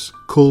witness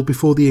called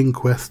before the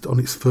inquest on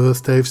its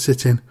first day of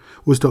sitting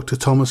was Dr.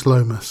 Thomas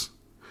Lomas,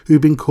 who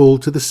had been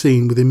called to the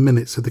scene within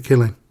minutes of the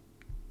killing.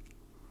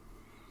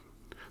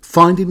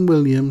 Finding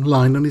William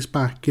lying on his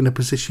back in a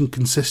position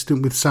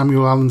consistent with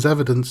Samuel Allen's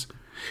evidence,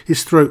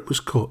 his throat was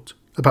cut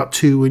about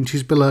 2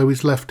 inches below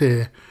his left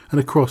ear and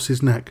across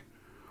his neck,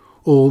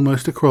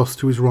 almost across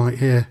to his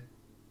right ear.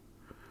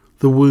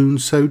 The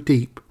wound so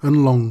deep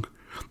and long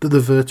that the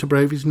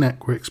vertebrae of his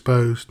neck were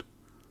exposed.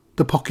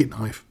 The pocket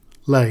knife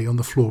lay on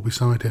the floor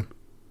beside him.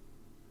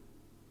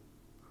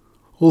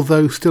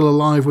 Although still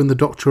alive when the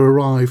doctor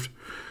arrived,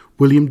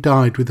 William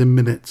died within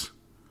minutes,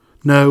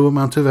 no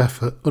amount of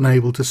effort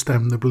unable to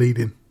stem the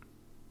bleeding.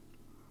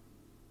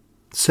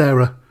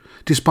 Sarah,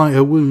 despite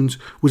her wounds,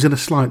 was in a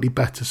slightly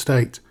better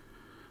state,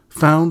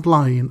 found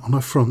lying on her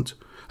front,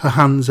 her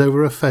hands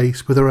over her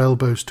face with her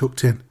elbows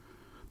tucked in,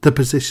 the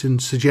position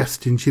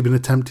suggesting she'd been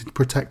attempting to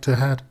protect her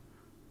head.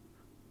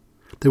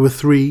 There were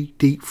 3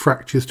 deep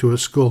fractures to her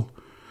skull,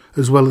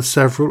 as well as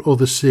several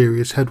other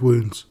serious head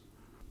wounds.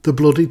 The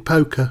bloodied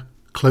poker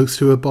close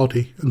to her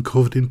body and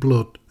covered in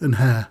blood and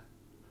hair.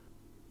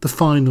 The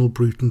final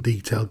brutal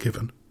detail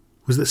given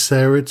was that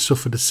Sarah had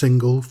suffered a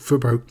single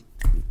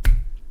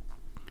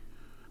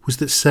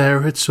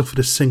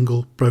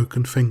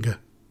broken finger,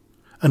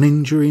 an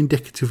injury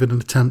indicative of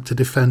an attempt to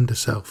defend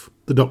herself,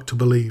 the doctor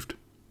believed.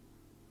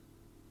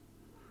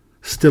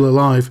 Still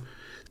alive,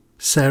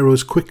 Sarah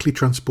was quickly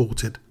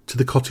transported to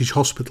the cottage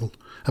hospital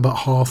about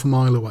half a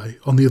mile away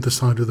on the other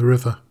side of the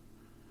river,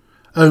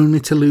 only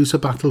to lose her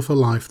battle for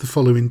life the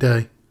following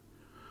day,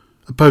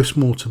 a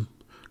post-mortem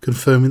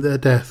confirming that her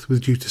death was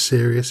due to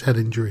serious head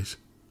injuries.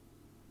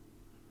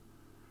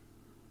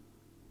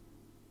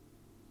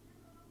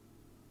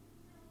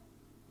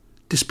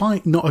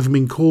 Despite not having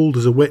been called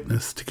as a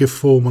witness to give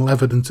formal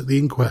evidence at the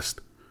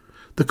inquest,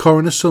 the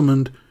coroner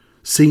summoned,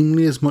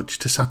 seemingly as much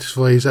to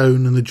satisfy his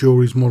own and the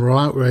jury's moral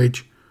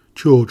outrage,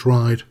 George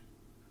Ryde.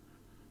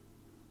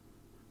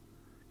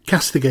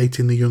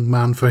 Castigating the young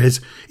man for his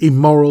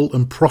immoral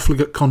and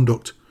profligate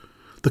conduct,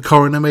 the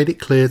coroner made it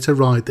clear to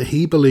Ryde that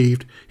he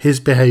believed his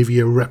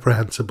behaviour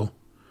reprehensible,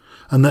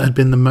 and that had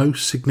been the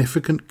most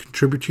significant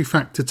contributory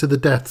factor to the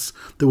deaths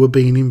that were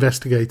being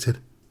investigated.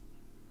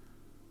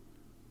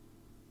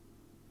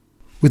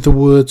 With the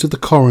words of the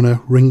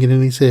coroner ringing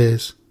in his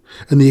ears,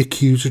 and the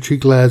accusatory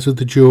glares of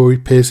the jury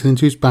piercing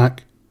into his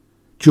back,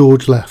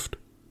 George left.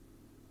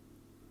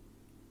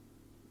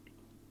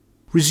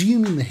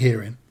 Resuming the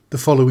hearing the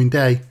following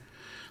day,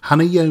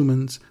 Hannah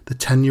Yeomans, the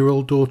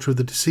 10-year-old daughter of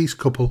the deceased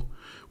couple,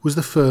 was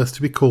the first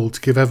to be called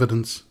to give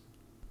evidence.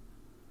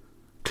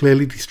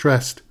 Clearly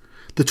distressed,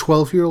 the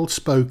 12-year-old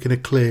spoke in a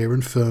clear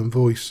and firm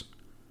voice.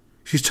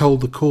 She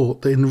told the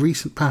court that in the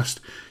recent past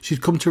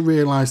she'd come to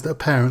realise that her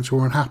parents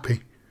were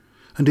unhappy,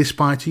 and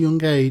despite her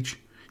young age,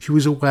 she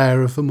was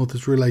aware of her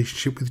mother's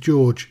relationship with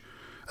George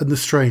and the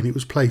strain it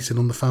was placing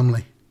on the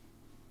family.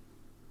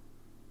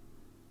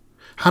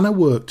 Hannah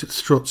worked at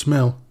Strutt's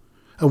Mill,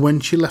 and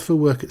when she left for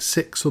work at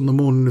 6 on the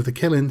morning of the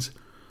killings,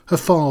 her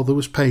father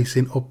was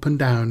pacing up and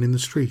down in the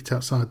street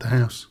outside the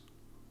house.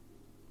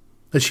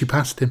 As she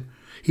passed him,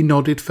 he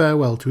nodded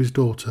farewell to his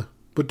daughter,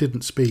 but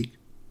didn't speak.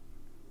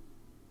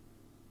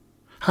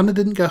 Hannah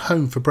didn't go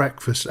home for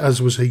breakfast,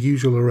 as was her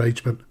usual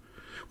arrangement,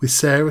 with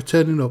Sarah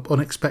turning up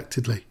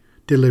unexpectedly,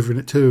 delivering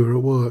it to her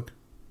at work.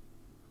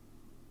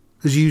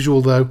 As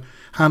usual, though,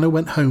 Hannah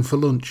went home for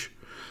lunch,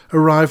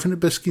 arriving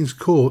at Biskins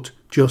Court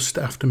just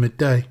after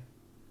midday.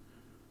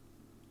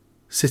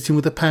 Sitting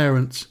with her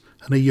parents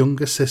and a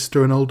younger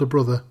sister and older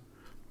brother,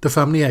 The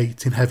family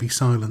ate in heavy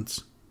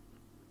silence.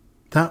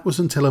 That was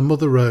until her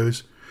mother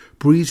rose,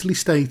 breezily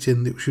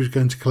stating that she was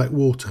going to collect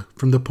water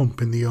from the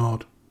pump in the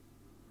yard.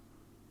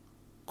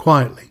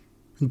 Quietly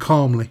and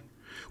calmly,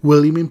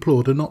 William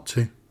implored her not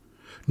to,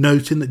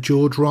 noting that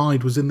George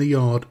Ryde was in the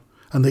yard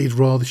and that he'd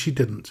rather she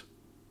didn't.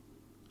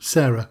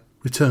 Sarah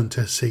returned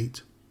to her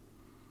seat.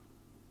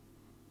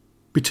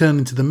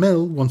 Returning to the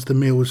mill once the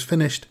meal was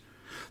finished,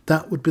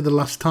 that would be the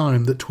last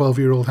time that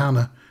 12-year-old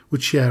Hannah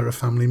would share a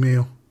family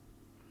meal.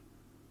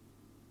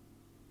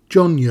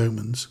 John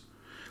Yeomans,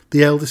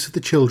 the eldest of the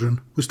children,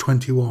 was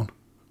 21.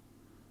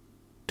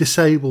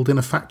 Disabled in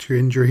a factory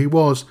injury, he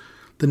was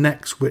the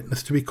next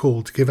witness to be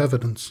called to give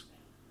evidence.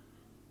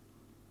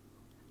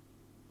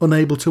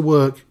 Unable to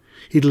work,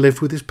 he'd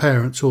lived with his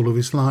parents all of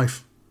his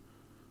life.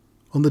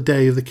 On the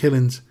day of the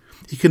killings,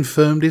 he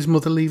confirmed his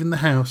mother leaving the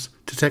house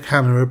to take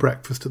Hannah her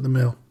breakfast at the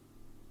mill.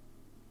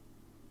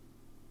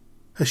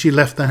 As she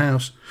left the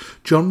house,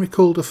 John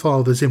recalled her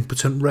father's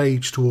impotent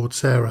rage towards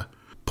Sarah.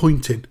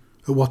 Pointing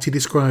at what he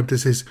described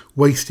as his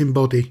wasting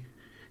body,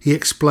 he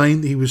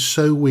explained that he was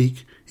so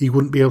weak he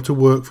wouldn't be able to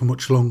work for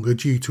much longer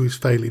due to his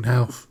failing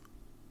health.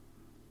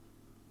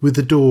 With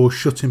the door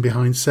shutting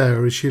behind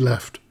Sarah as she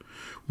left,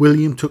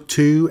 William took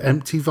 2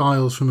 empty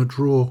vials from a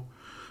drawer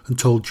and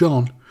told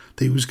John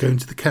that he was going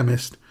to the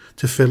chemist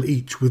to fill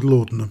each with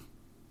laudanum.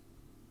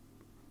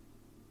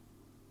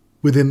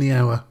 Within the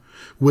hour,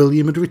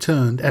 William had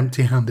returned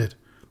empty-handed,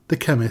 the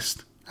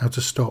chemist out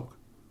of stock.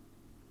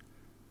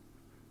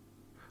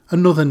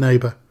 Another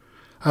neighbour,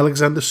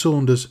 Alexander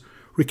Saunders,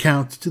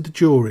 recounted to the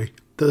jury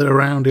that at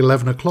around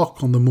 11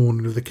 o'clock on the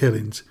morning of the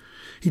killings,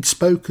 he'd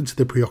spoken to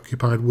the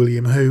preoccupied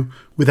William who,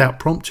 without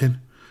prompting,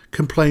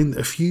 complained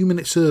that a few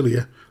minutes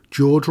earlier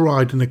George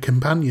Ryde and a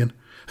companion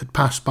had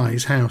passed by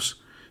his house,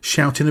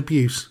 shouting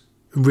abuse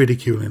and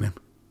ridiculing him.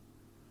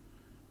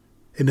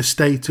 In a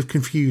state of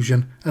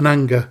confusion and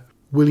anger,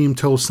 William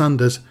told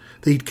Sanders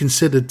that he'd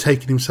considered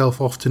taking himself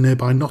off to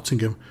nearby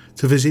Nottingham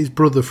to visit his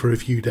brother for a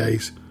few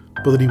days,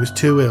 but that he was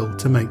too ill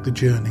to make the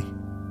journey.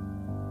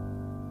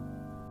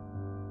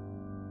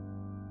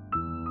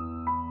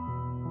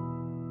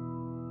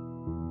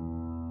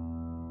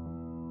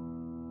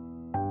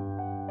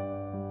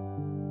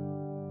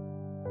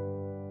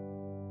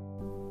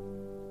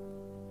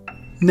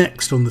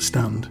 Next on the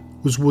stand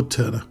was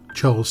woodturner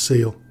Charles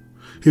Seal,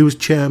 who was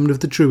chairman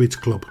of the Druids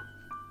Club.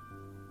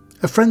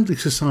 A friendly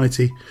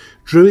society,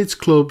 Druids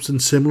clubs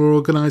and similar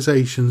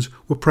organisations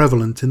were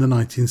prevalent in the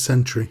 19th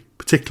century,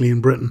 particularly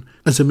in Britain,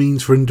 as a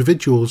means for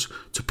individuals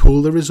to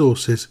pool their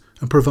resources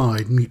and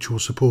provide mutual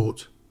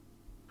support.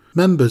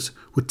 Members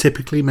would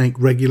typically make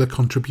regular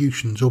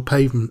contributions or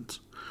payments,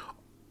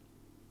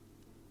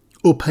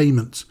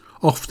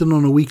 often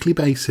on a weekly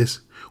basis,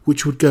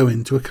 which would go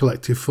into a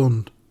collective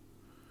fund.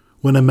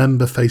 When a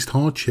member faced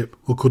hardship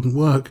or couldn't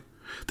work,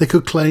 they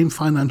could claim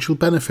financial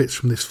benefits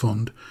from this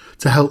fund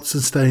to help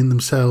sustain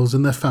themselves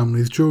and their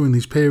families during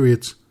these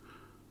periods.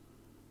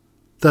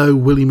 Though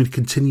William had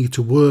continued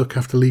to work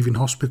after leaving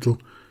hospital,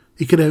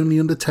 he could only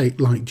undertake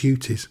light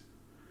duties.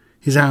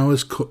 His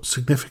hours cut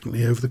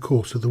significantly over the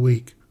course of the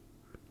week.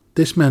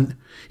 This meant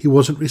he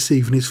wasn't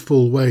receiving his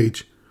full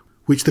wage,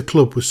 which the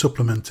club was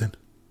supplementing.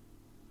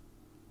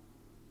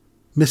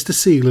 Mr.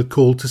 Seal had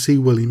called to see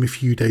William a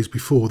few days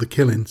before the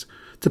killings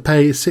to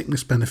pay his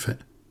sickness benefit.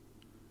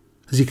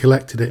 As he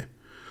collected it,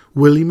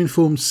 William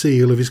informed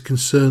Seal of his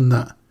concern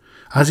that,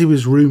 as he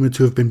was rumoured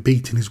to have been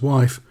beating his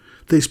wife,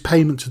 that his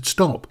payments had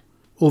stopped,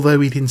 although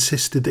he'd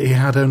insisted that he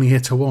had only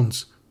hit her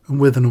once, and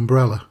with an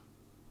umbrella.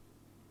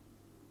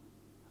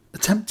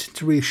 Attempting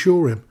to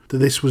reassure him that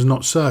this was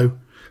not so,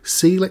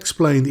 Seal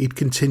explained that he'd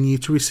continue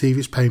to receive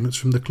his payments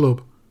from the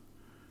club.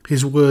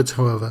 His words,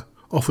 however,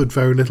 offered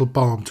very little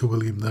balm to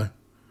William, though,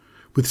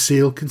 with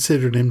Seal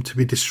considering him to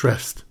be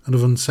distressed and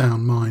of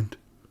unsound mind.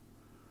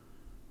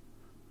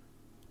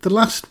 The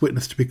last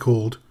witness to be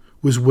called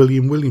was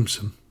William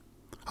Williamson,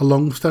 a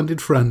long-standing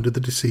friend of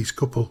the deceased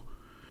couple,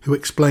 who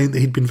explained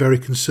that he'd been very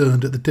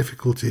concerned at the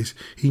difficulties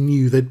he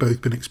knew they'd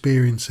both been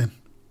experiencing.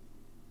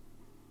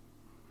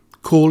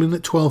 Calling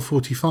at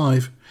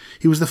 12:45,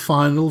 he was the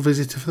final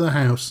visitor for the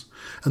house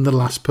and the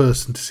last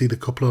person to see the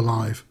couple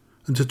alive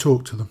and to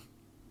talk to them.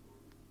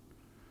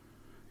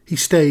 He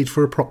stayed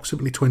for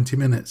approximately 20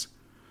 minutes,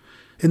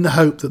 in the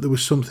hope that there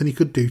was something he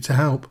could do to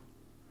help.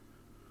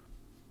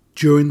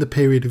 During the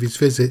period of his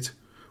visit,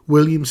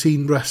 William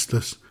seemed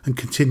restless and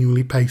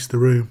continually paced the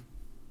room.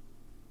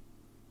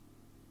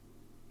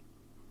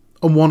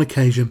 On one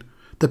occasion,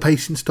 the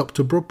pacing stopped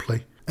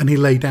abruptly and he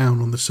lay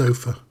down on the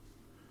sofa.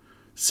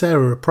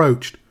 Sarah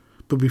approached,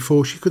 but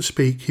before she could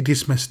speak, he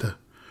dismissed her,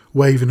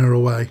 waving her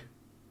away.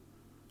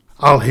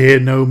 "I'll hear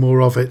no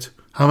more of it.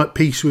 I'm at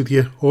peace with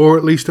you, or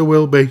at least I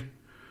will be."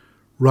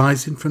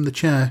 Rising from the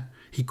chair,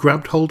 he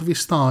grabbed hold of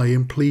his thigh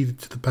and pleaded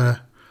to the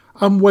pair.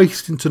 "I'm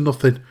wasting to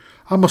nothing.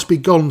 I must be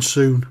gone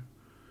soon."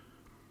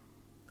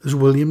 As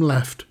William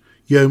left,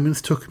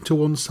 Yeomans took him to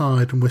one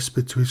side and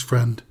whispered to his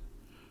friend,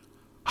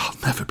 "I'll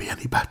never be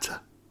any better.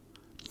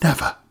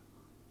 Never."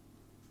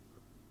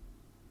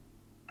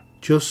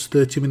 Just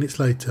 30 minutes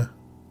later,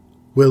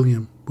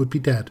 William would be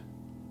dead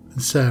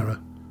and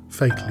Sarah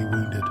fatally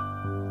wounded.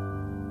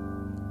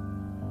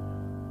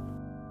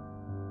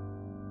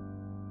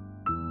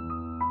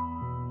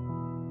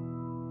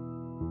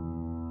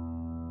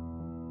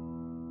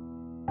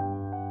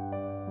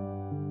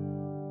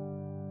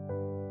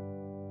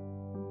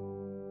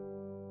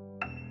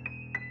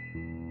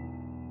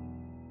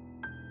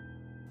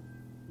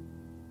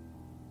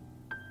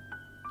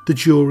 The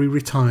jury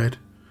retired,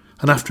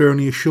 and after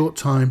only a short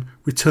time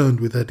returned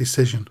with their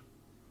decision.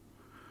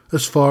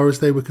 As far as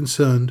they were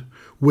concerned,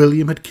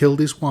 William had killed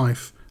his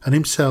wife and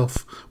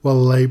himself while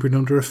labouring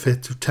under a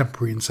fit of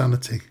temporary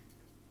insanity.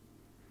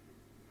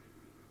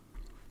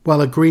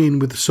 While agreeing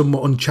with the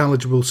somewhat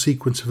unchallengeable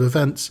sequence of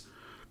events,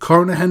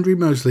 Coroner Henry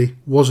Moseley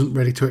wasn't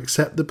ready to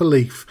accept the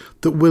belief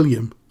that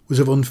William was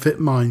of unfit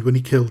mind when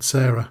he killed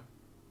Sarah.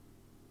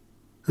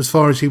 As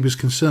far as he was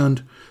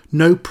concerned,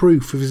 no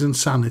proof of his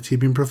insanity had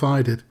been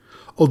provided,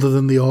 other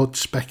than the odd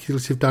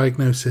speculative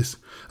diagnosis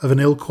of an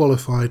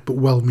ill-qualified but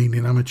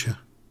well-meaning amateur.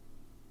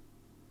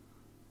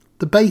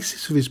 The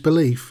basis of his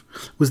belief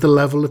was the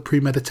level of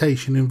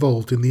premeditation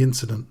involved in the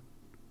incident,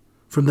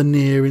 from the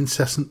near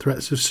incessant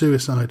threats of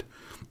suicide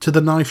to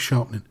the knife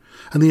sharpening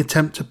and the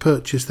attempt to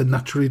purchase the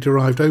naturally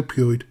derived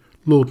opioid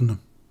laudanum.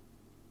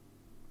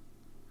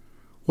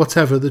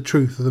 Whatever the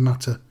truth of the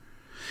matter,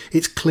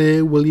 it's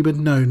clear William had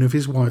known of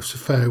his wife's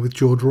affair with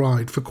George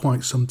Ryde for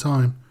quite some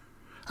time,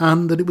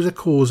 and that it was a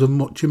cause of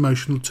much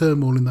emotional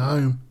turmoil in the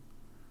home.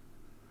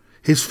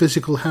 His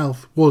physical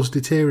health was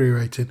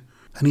deteriorating,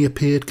 and he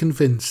appeared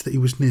convinced that he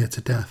was near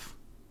to death.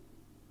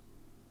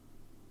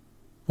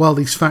 While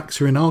these facts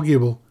are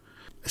inarguable,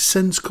 a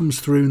sense comes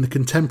through in the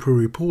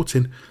contemporary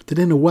reporting that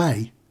in a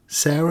way,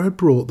 Sarah had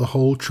brought the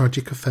whole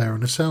tragic affair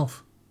on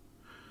herself.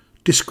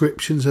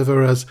 Descriptions of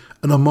her as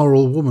an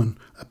immoral woman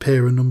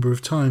appear a number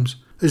of times,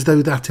 as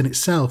though that in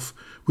itself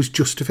was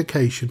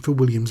justification for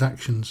William's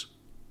actions.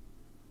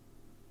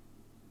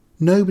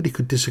 Nobody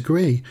could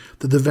disagree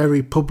that the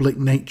very public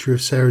nature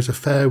of Sarah's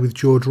affair with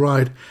George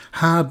Ryde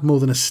had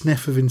more than a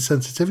sniff of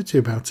insensitivity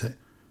about it.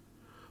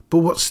 But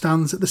what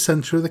stands at the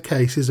centre of the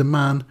case is a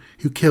man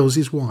who kills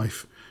his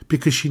wife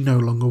because she no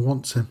longer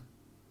wants him.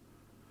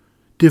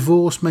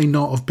 Divorce may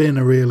not have been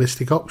a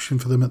realistic option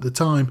for them at the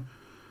time,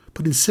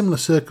 but in similar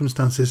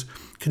circumstances,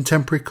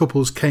 contemporary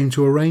couples came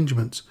to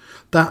arrangements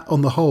that,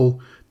 on the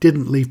whole,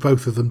 didn't leave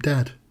both of them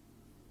dead.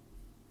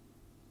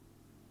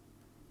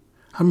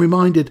 I'm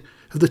reminded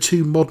of the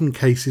two modern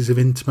cases of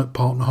intimate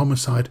partner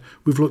homicide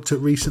we've looked at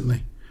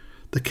recently,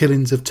 the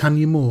killings of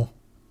Tanya Moore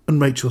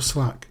and Rachel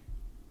Slack.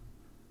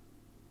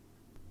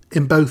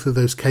 In both of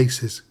those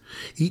cases,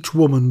 each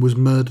woman was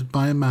murdered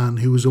by a man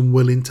who was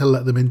unwilling to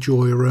let them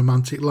enjoy a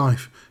romantic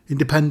life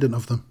independent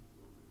of them.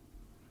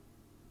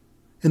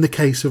 In the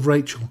case of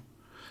Rachel,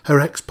 her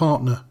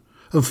ex-partner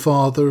and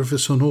father of her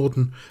son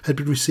Auden had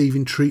been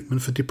receiving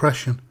treatment for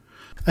depression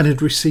and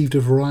had received a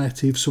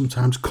variety of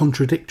sometimes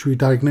contradictory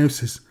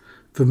diagnoses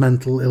for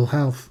mental ill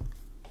health.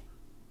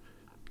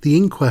 The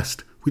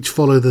inquest, which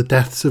followed the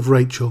deaths of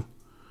Rachel,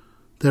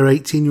 their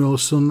 18-year-old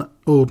son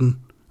Auden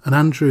and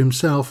Andrew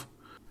himself,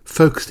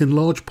 focused in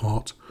large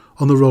part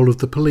on the role of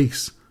the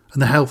police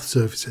and the health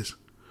services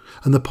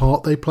and the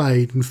part they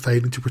played in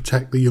failing to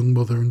protect the young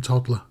mother and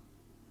toddler.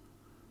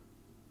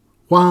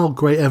 While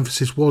great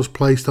emphasis was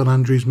placed on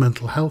Andrew's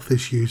mental health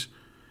issues,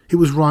 it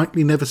was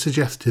rightly never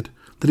suggested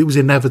that it was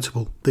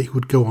inevitable that he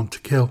would go on to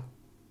kill.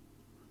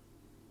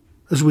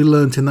 As we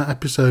learnt in that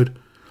episode,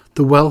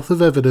 the wealth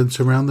of evidence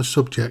around the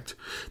subject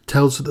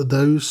tells us that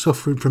those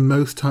suffering from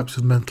most types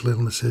of mental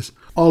illnesses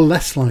are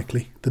less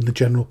likely than the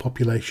general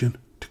population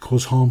to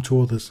cause harm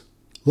to others,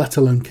 let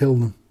alone kill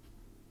them.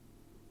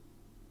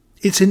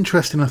 It's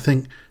interesting, I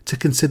think, to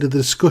consider the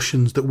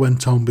discussions that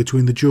went on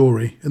between the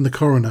jury and the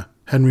coroner,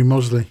 Henry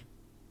Moseley.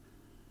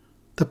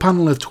 The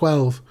panel of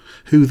 12,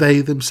 who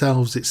they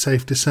themselves, it's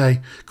safe to say,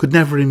 could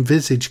never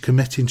envisage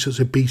committing such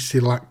a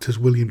bestial act as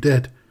William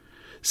did,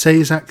 say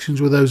his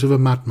actions were those of a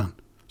madman,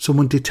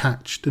 someone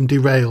detached and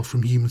derailed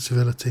from human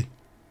civility.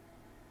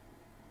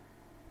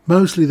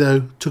 Moseley,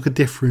 though, took a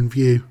differing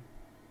view.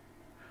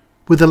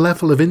 With a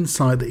level of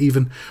insight that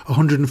even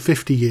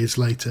 150 years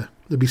later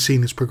would be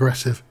seen as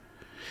progressive,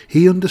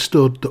 he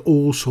understood that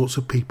all sorts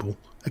of people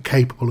are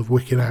capable of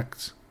wicked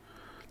acts,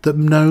 that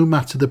no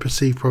matter the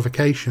perceived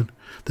provocation,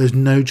 there is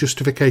no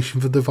justification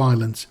for the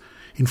violence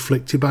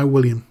inflicted by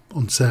William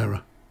on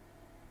Sarah.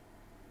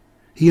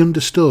 He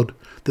understood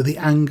that the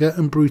anger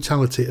and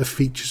brutality are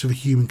features of a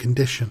human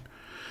condition,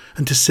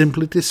 and to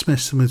simply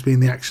dismiss them as being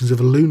the actions of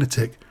a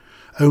lunatic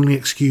only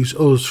excuse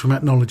us from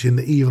acknowledging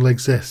that evil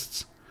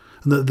exists,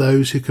 and that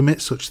those who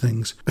commit such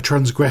things are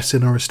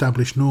transgressing our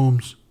established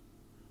norms.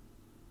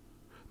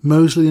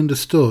 Moseley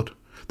understood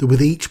that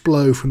with each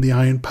blow from the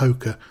iron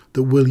poker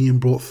that William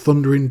brought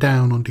thundering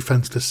down on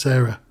defenceless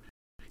Sarah,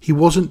 he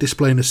wasn't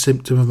displaying a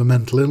symptom of a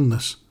mental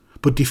illness,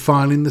 but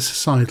defiling the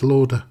societal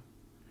order.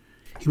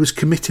 He was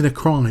committing a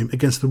crime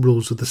against the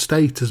rules of the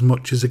state as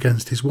much as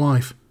against his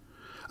wife,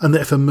 and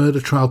that if a murder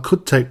trial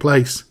could take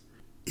place,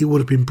 it would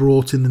have been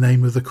brought in the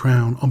name of the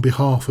Crown on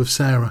behalf of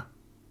Sarah.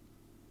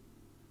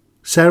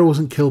 Sarah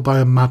wasn't killed by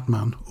a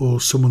madman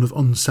or someone of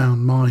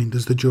unsound mind,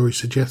 as the jury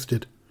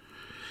suggested.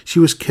 She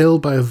was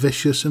killed by a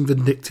vicious and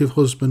vindictive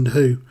husband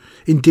who,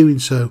 in doing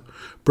so,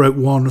 broke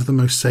one of the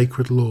most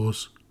sacred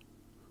laws.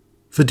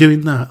 For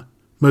doing that,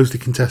 Mosley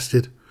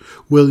contested,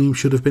 William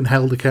should have been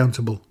held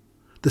accountable,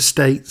 the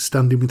state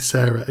standing with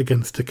Sarah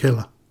against her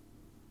killer.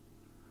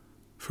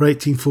 For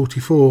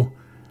 1844,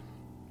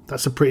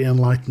 that's a pretty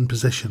enlightened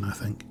position, I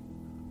think.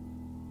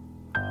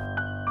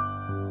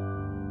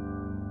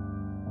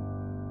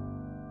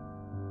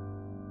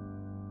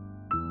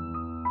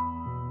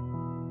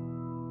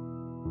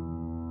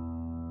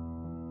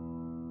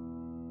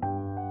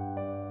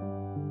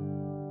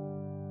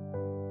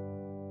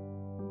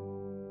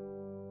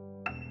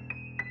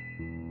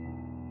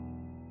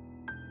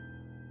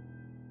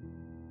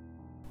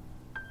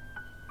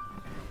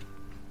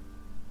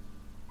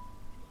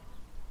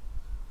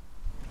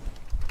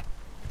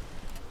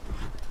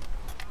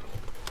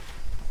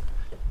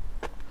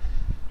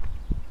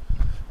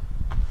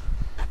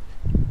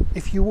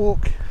 If you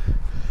walk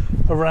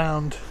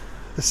around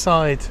the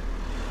side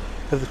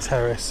of the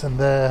terrace, and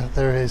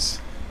there is,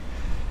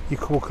 you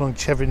can walk along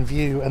Chevron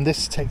View, and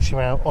this takes you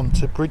out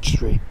onto Bridge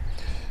Street,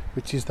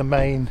 which is the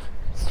main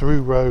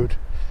through road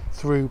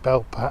through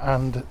Belper,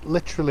 and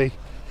literally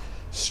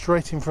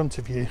straight in front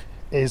of you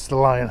is the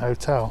Lion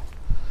Hotel.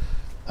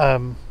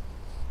 Now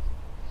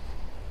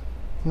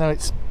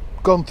it's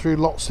gone through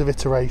lots of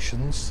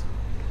iterations,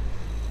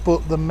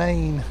 but the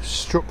main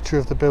structure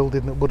of the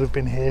building that would have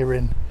been here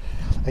in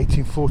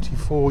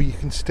 1844 you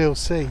can still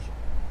see.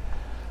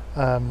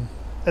 At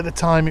the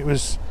time it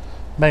was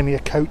mainly a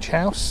coach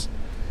house,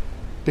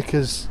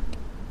 because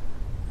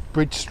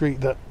Bridge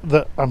Street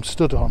that I'm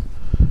stood on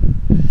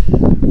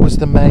was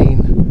the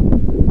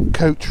main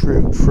coach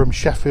route from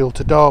Sheffield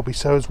to Derby,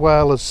 so as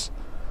well as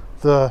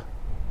the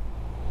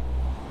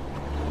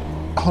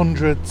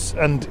hundreds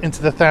and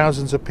into the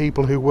thousands of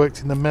people who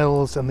worked in the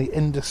mills and the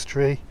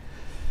industry,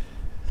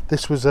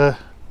 this was a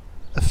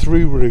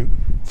through route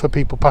for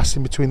people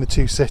passing between the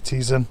two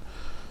cities, and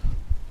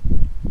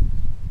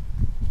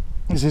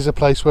this is a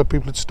place where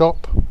people would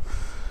stop.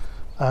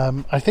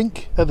 I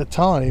think at the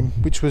time,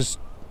 which was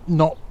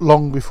not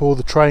long before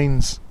the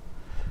trains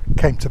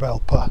came to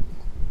Belper,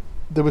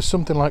 there was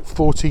something like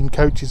 14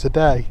 coaches a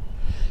day.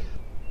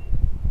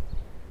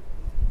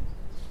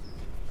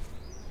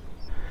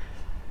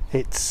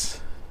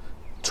 It's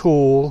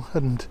tall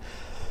and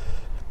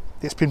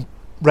it's been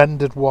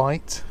rendered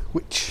white,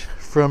 which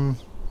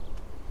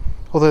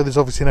although there's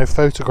obviously no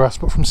photographs,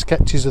 but from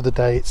sketches of the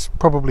day it's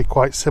probably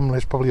quite similar.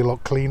 It's probably a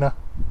lot cleaner,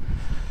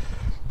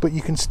 but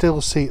you can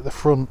still see at the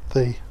front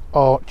the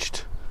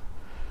arched,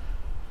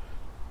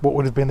 what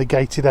would have been the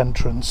gated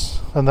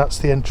entrance, and that's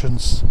the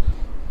entrance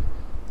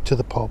to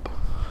the pub.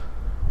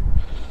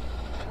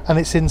 And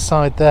it's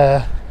inside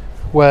there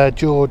where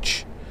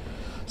George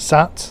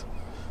sat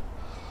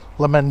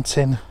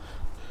lamenting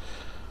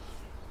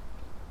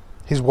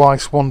his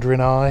wife's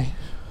wandering eye.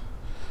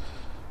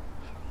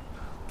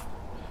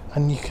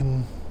 And you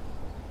can,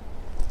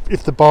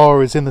 if the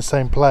bar is in the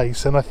same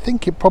place, and I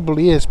think it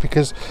probably is,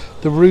 because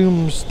the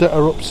rooms that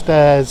are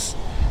upstairs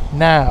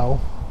now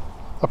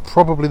are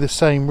probably the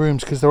same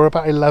rooms, because there were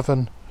about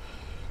 11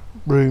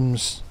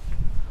 rooms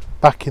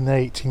back in the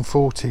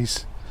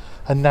 1840s,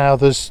 and now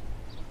there's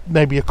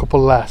maybe a couple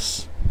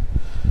less.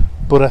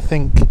 But I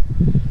think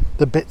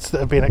the bits that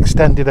have been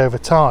extended over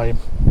time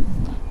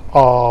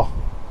are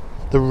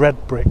the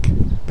red brick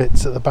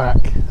bits at the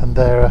back, and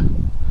they're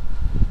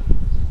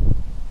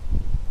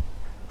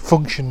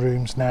function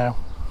rooms now.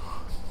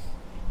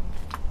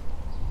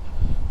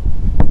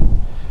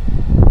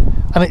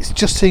 And it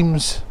just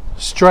seems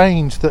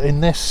strange that in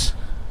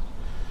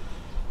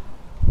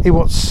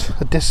what's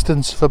a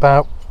distance of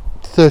about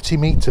 30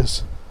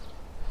 metres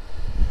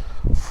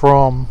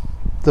from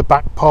the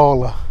back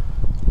parlour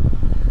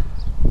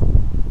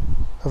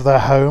of their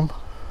home,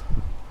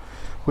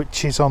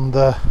 which is on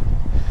the,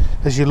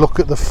 as you look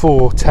at the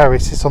fore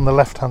terrace, it's on the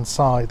left hand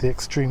side, the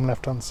extreme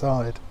left hand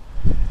side.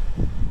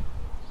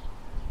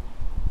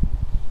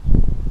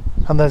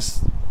 And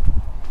there's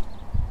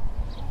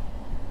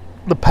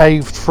the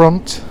paved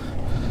front,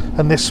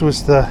 and this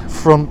was the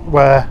front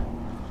where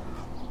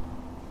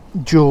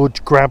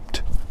George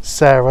grabbed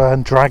Sarah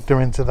and dragged her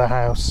into the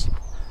house,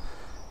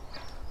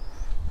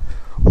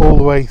 all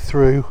the way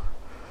through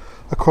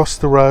across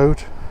the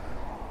road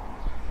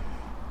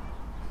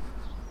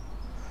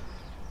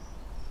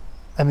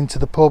and into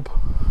the pub,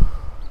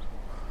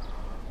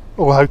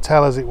 or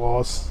hotel as it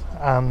was,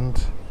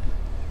 and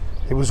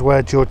it was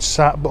where George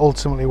sat, but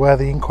ultimately where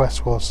the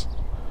inquest was,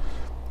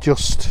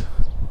 just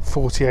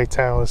 48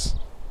 hours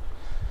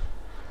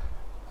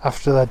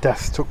after their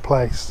deaths took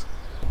place.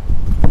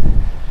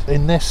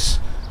 In this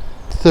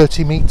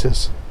 30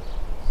 metres,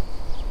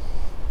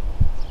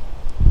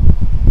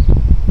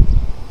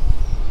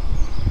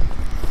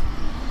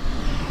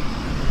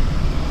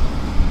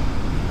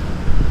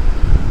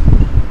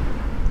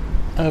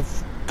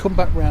 I've come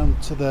back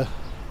round to the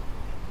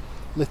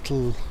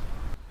little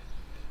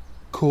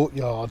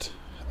courtyard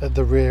at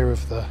the rear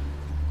of the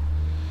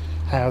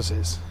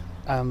houses,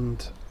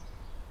 and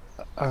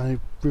I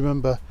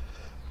remember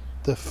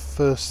the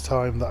first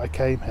time that I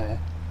came here,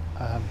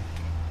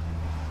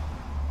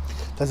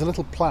 there's a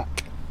little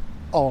plaque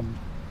on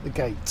the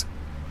gate,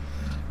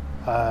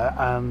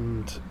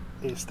 and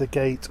it's the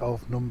gate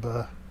of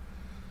number,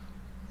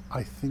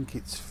 I think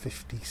it's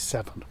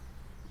 57,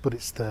 but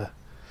it's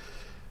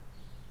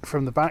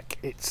from the back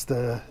it's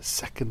the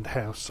second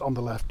house on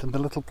the left, and the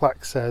little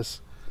plaque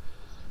says,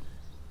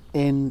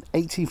 in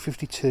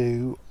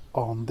 1852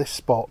 on this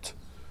spot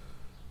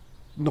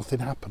nothing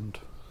happened.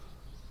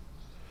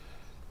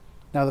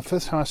 Now, the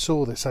first time I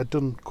saw this, I'd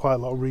done quite a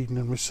lot of reading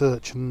and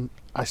research, and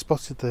I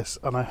spotted this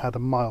and I had a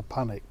mild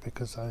panic,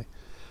 because I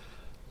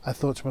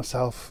thought to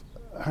myself,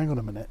 hang on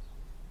a minute,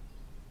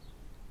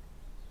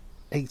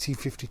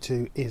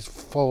 1852 is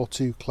far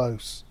too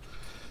close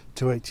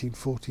to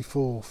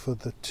 1844 for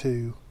the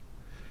two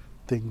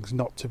things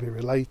not to be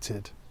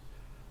related.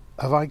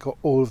 Have I got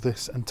all of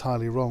this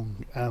entirely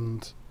wrong?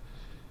 And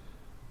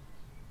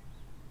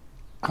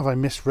have I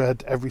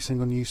misread every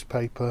single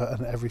newspaper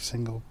and every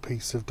single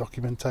piece of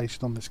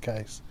documentation on this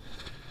case,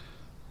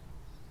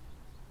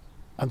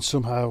 and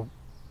somehow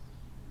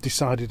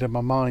decided in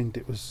my mind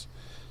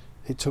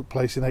it took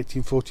place in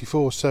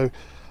 1844? So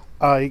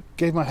I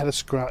gave my head a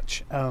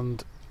scratch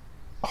and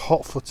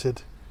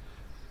hot-footed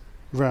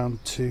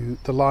round to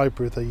the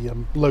library,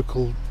 the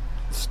local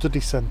study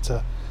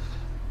centre,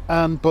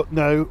 but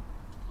no,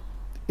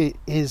 it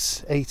is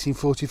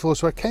 1844.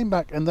 So I came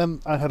back, and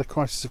then I had a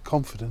crisis of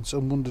confidence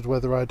and wondered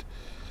whether I'd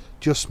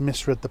just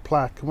misread the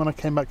plaque. And when I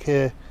came back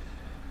here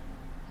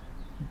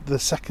the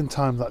second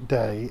time that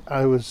day,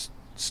 I was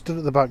stood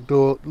at the back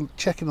door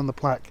checking on the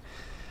plaque,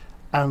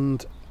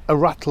 and a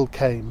rattle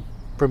came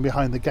from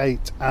behind the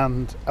gate,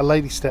 and a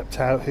lady stepped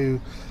out who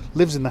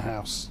lives in the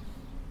house.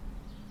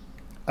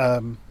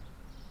 And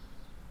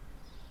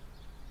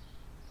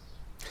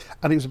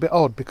it was a bit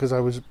odd, because I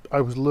was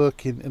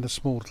lurking in a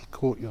small little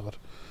courtyard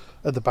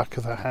at the back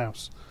of her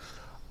house.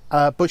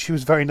 But she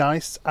was very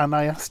nice, and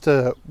I asked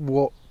her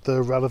what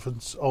the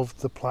relevance of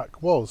the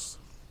plaque was.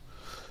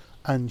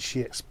 And she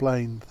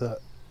explained that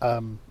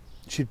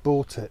she'd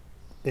bought it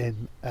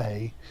in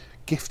a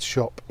gift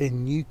shop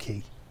in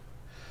Newquay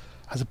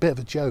as a bit of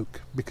a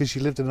joke, because she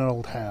lived in an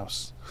old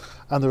house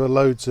and there are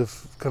loads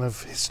of kind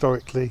of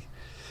historically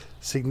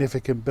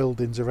significant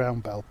buildings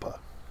around Belper.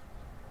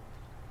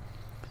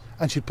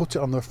 And she'd put it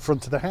on the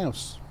front of the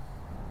house.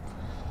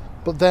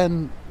 But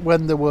then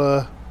when there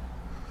were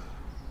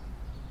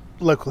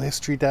local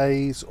history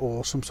days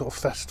or some sort of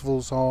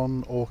festivals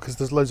on, or because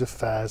there's loads of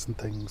fairs and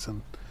things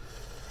and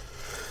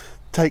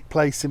take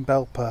place in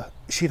Belper,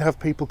 she'd have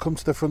people come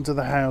to the front of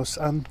the house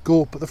and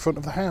go up at the front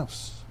of the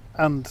house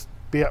and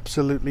be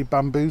absolutely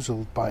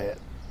bamboozled by it.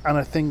 And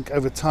I think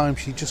over time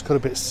she just got a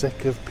bit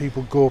sick of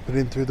people gawping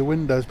in through the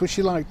windows, but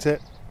she liked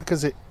it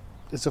because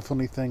it's a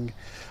funny thing,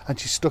 and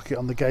she stuck it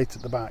on the gate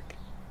at the back.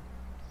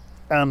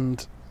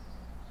 And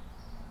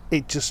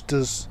it just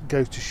does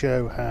go to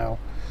show how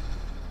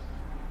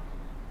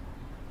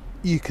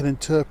you can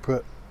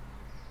interpret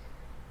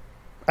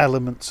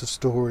elements of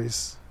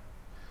stories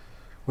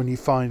when you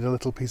find a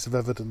little piece of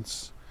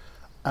evidence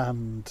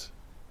and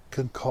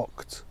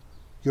concoct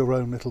your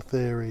own little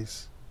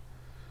theories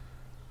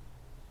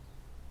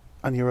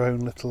and your own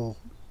little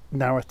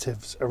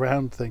narratives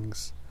around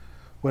things,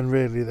 when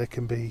really they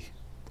can be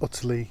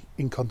utterly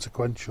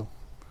inconsequential.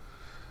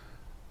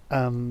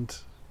 And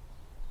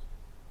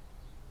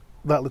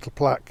that little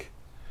plaque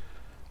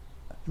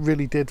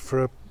really did,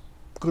 for a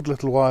good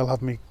little while,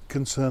 have me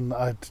concerned that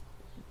I'd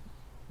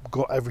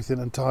got everything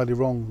entirely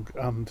wrong,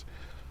 and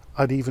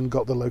I'd even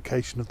got the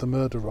location of the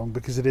murder wrong,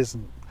 because it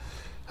isn't.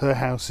 Her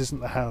house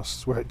isn't the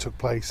house where it took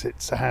place,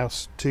 it's a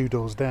house 2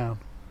 doors down.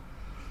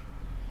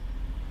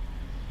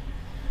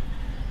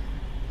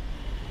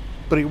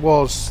 But it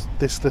was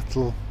this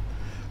little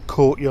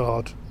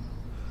courtyard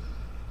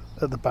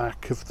at the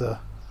back of the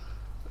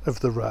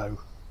row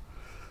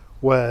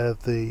where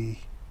the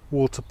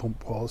water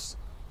pump was,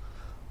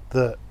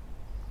 that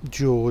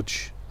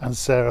George and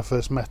Sarah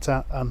first met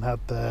at and had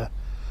their,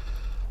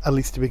 at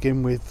least to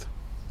begin with,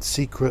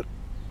 secret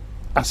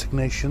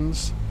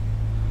assignations.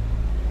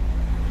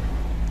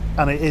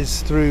 And it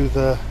is through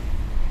the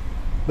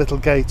little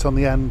gate on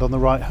the end on the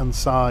right hand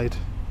side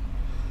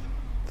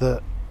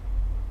that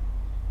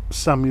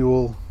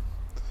Samuel,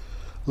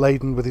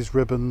 laden with his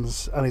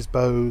ribbons and his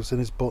bows and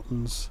his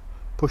buttons,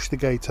 pushed the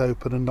gate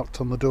open and knocked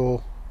on the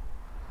door.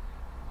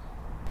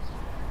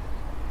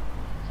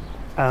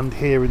 And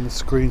hearing the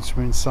screams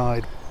from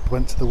inside,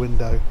 went to the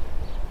window.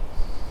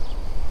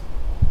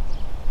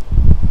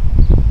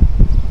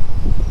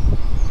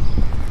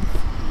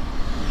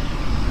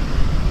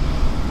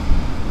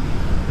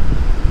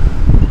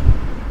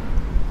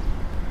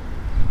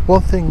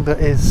 One thing that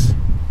is,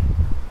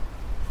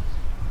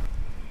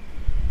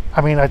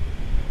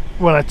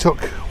 when I took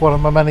one of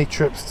my many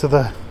trips to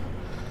the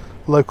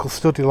local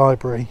study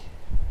library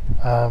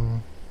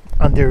and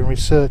doing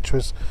research,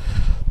 was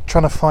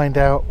trying to find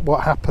out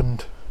what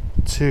happened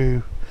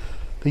to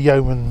the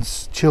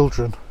yeoman's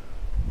children.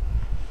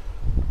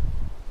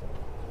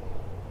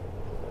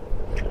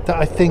 that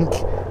I think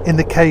in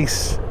the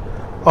case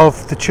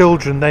of the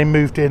children, they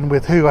moved in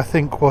with who I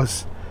think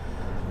was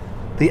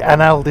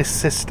an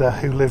eldest sister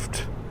who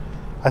lived,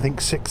 I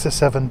think, 6 or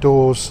 7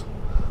 doors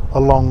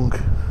along.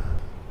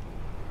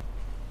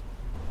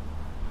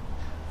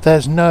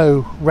 There's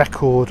no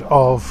record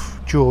of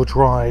George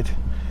Ryde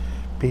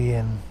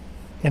being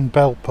in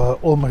Belper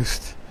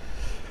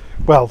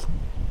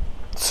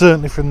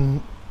certainly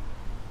from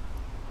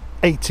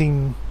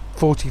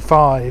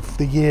 1845,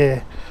 the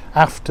year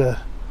after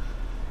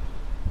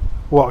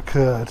what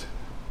occurred.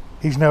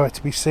 He's nowhere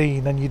to be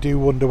seen, and you do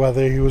wonder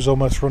whether he was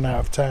almost run out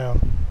of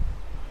town.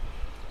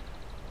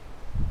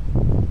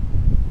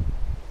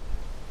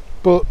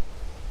 But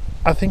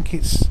I think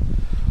it's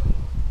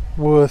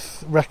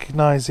worth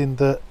recognising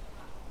that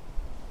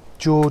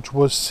George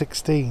was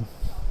 16,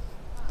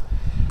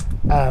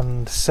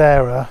 and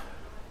Sarah,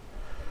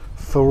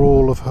 for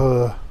all of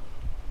her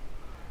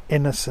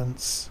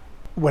innocence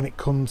when it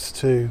comes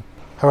to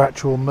her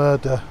actual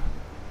murder,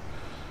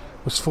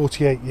 was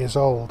 48 years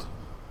old.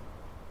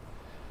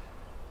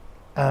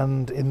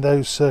 And in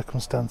those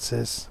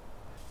circumstances,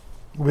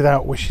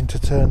 without wishing to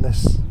turn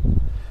this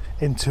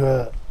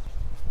into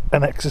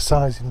an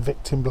exercise in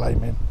victim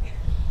blaming,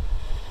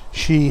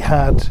 she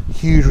had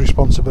huge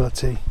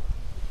responsibility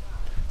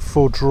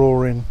for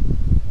drawing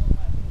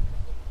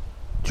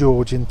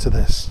George into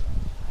this.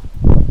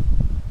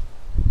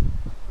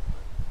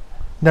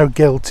 No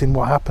guilt in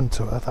what happened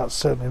to her, that's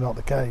certainly not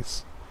the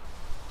case.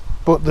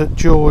 But that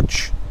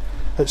George,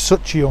 at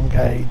such a young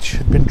age,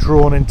 had been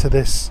drawn into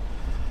this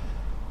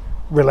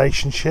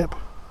relationship,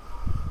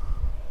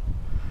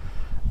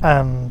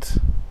 and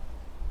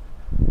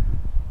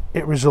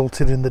it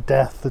resulted in the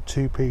death of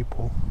 2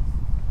 people.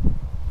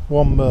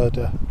 1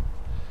 murder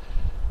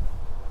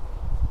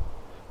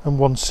and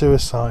 1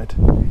 suicide.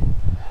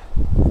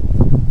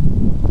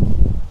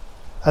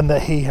 And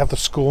that he had the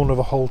scorn of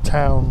a whole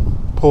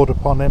town poured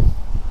upon him,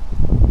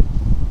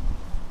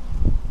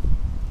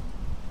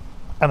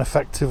 and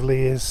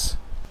effectively is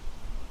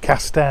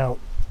cast out,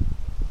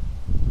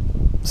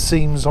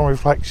 seems on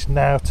reflection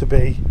now to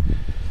be,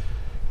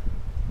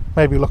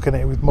 maybe looking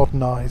at it with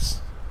modern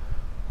eyes,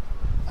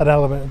 an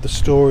element of the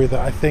story that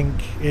I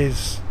think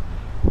is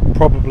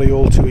probably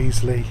all too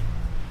easily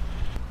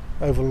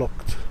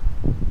overlooked.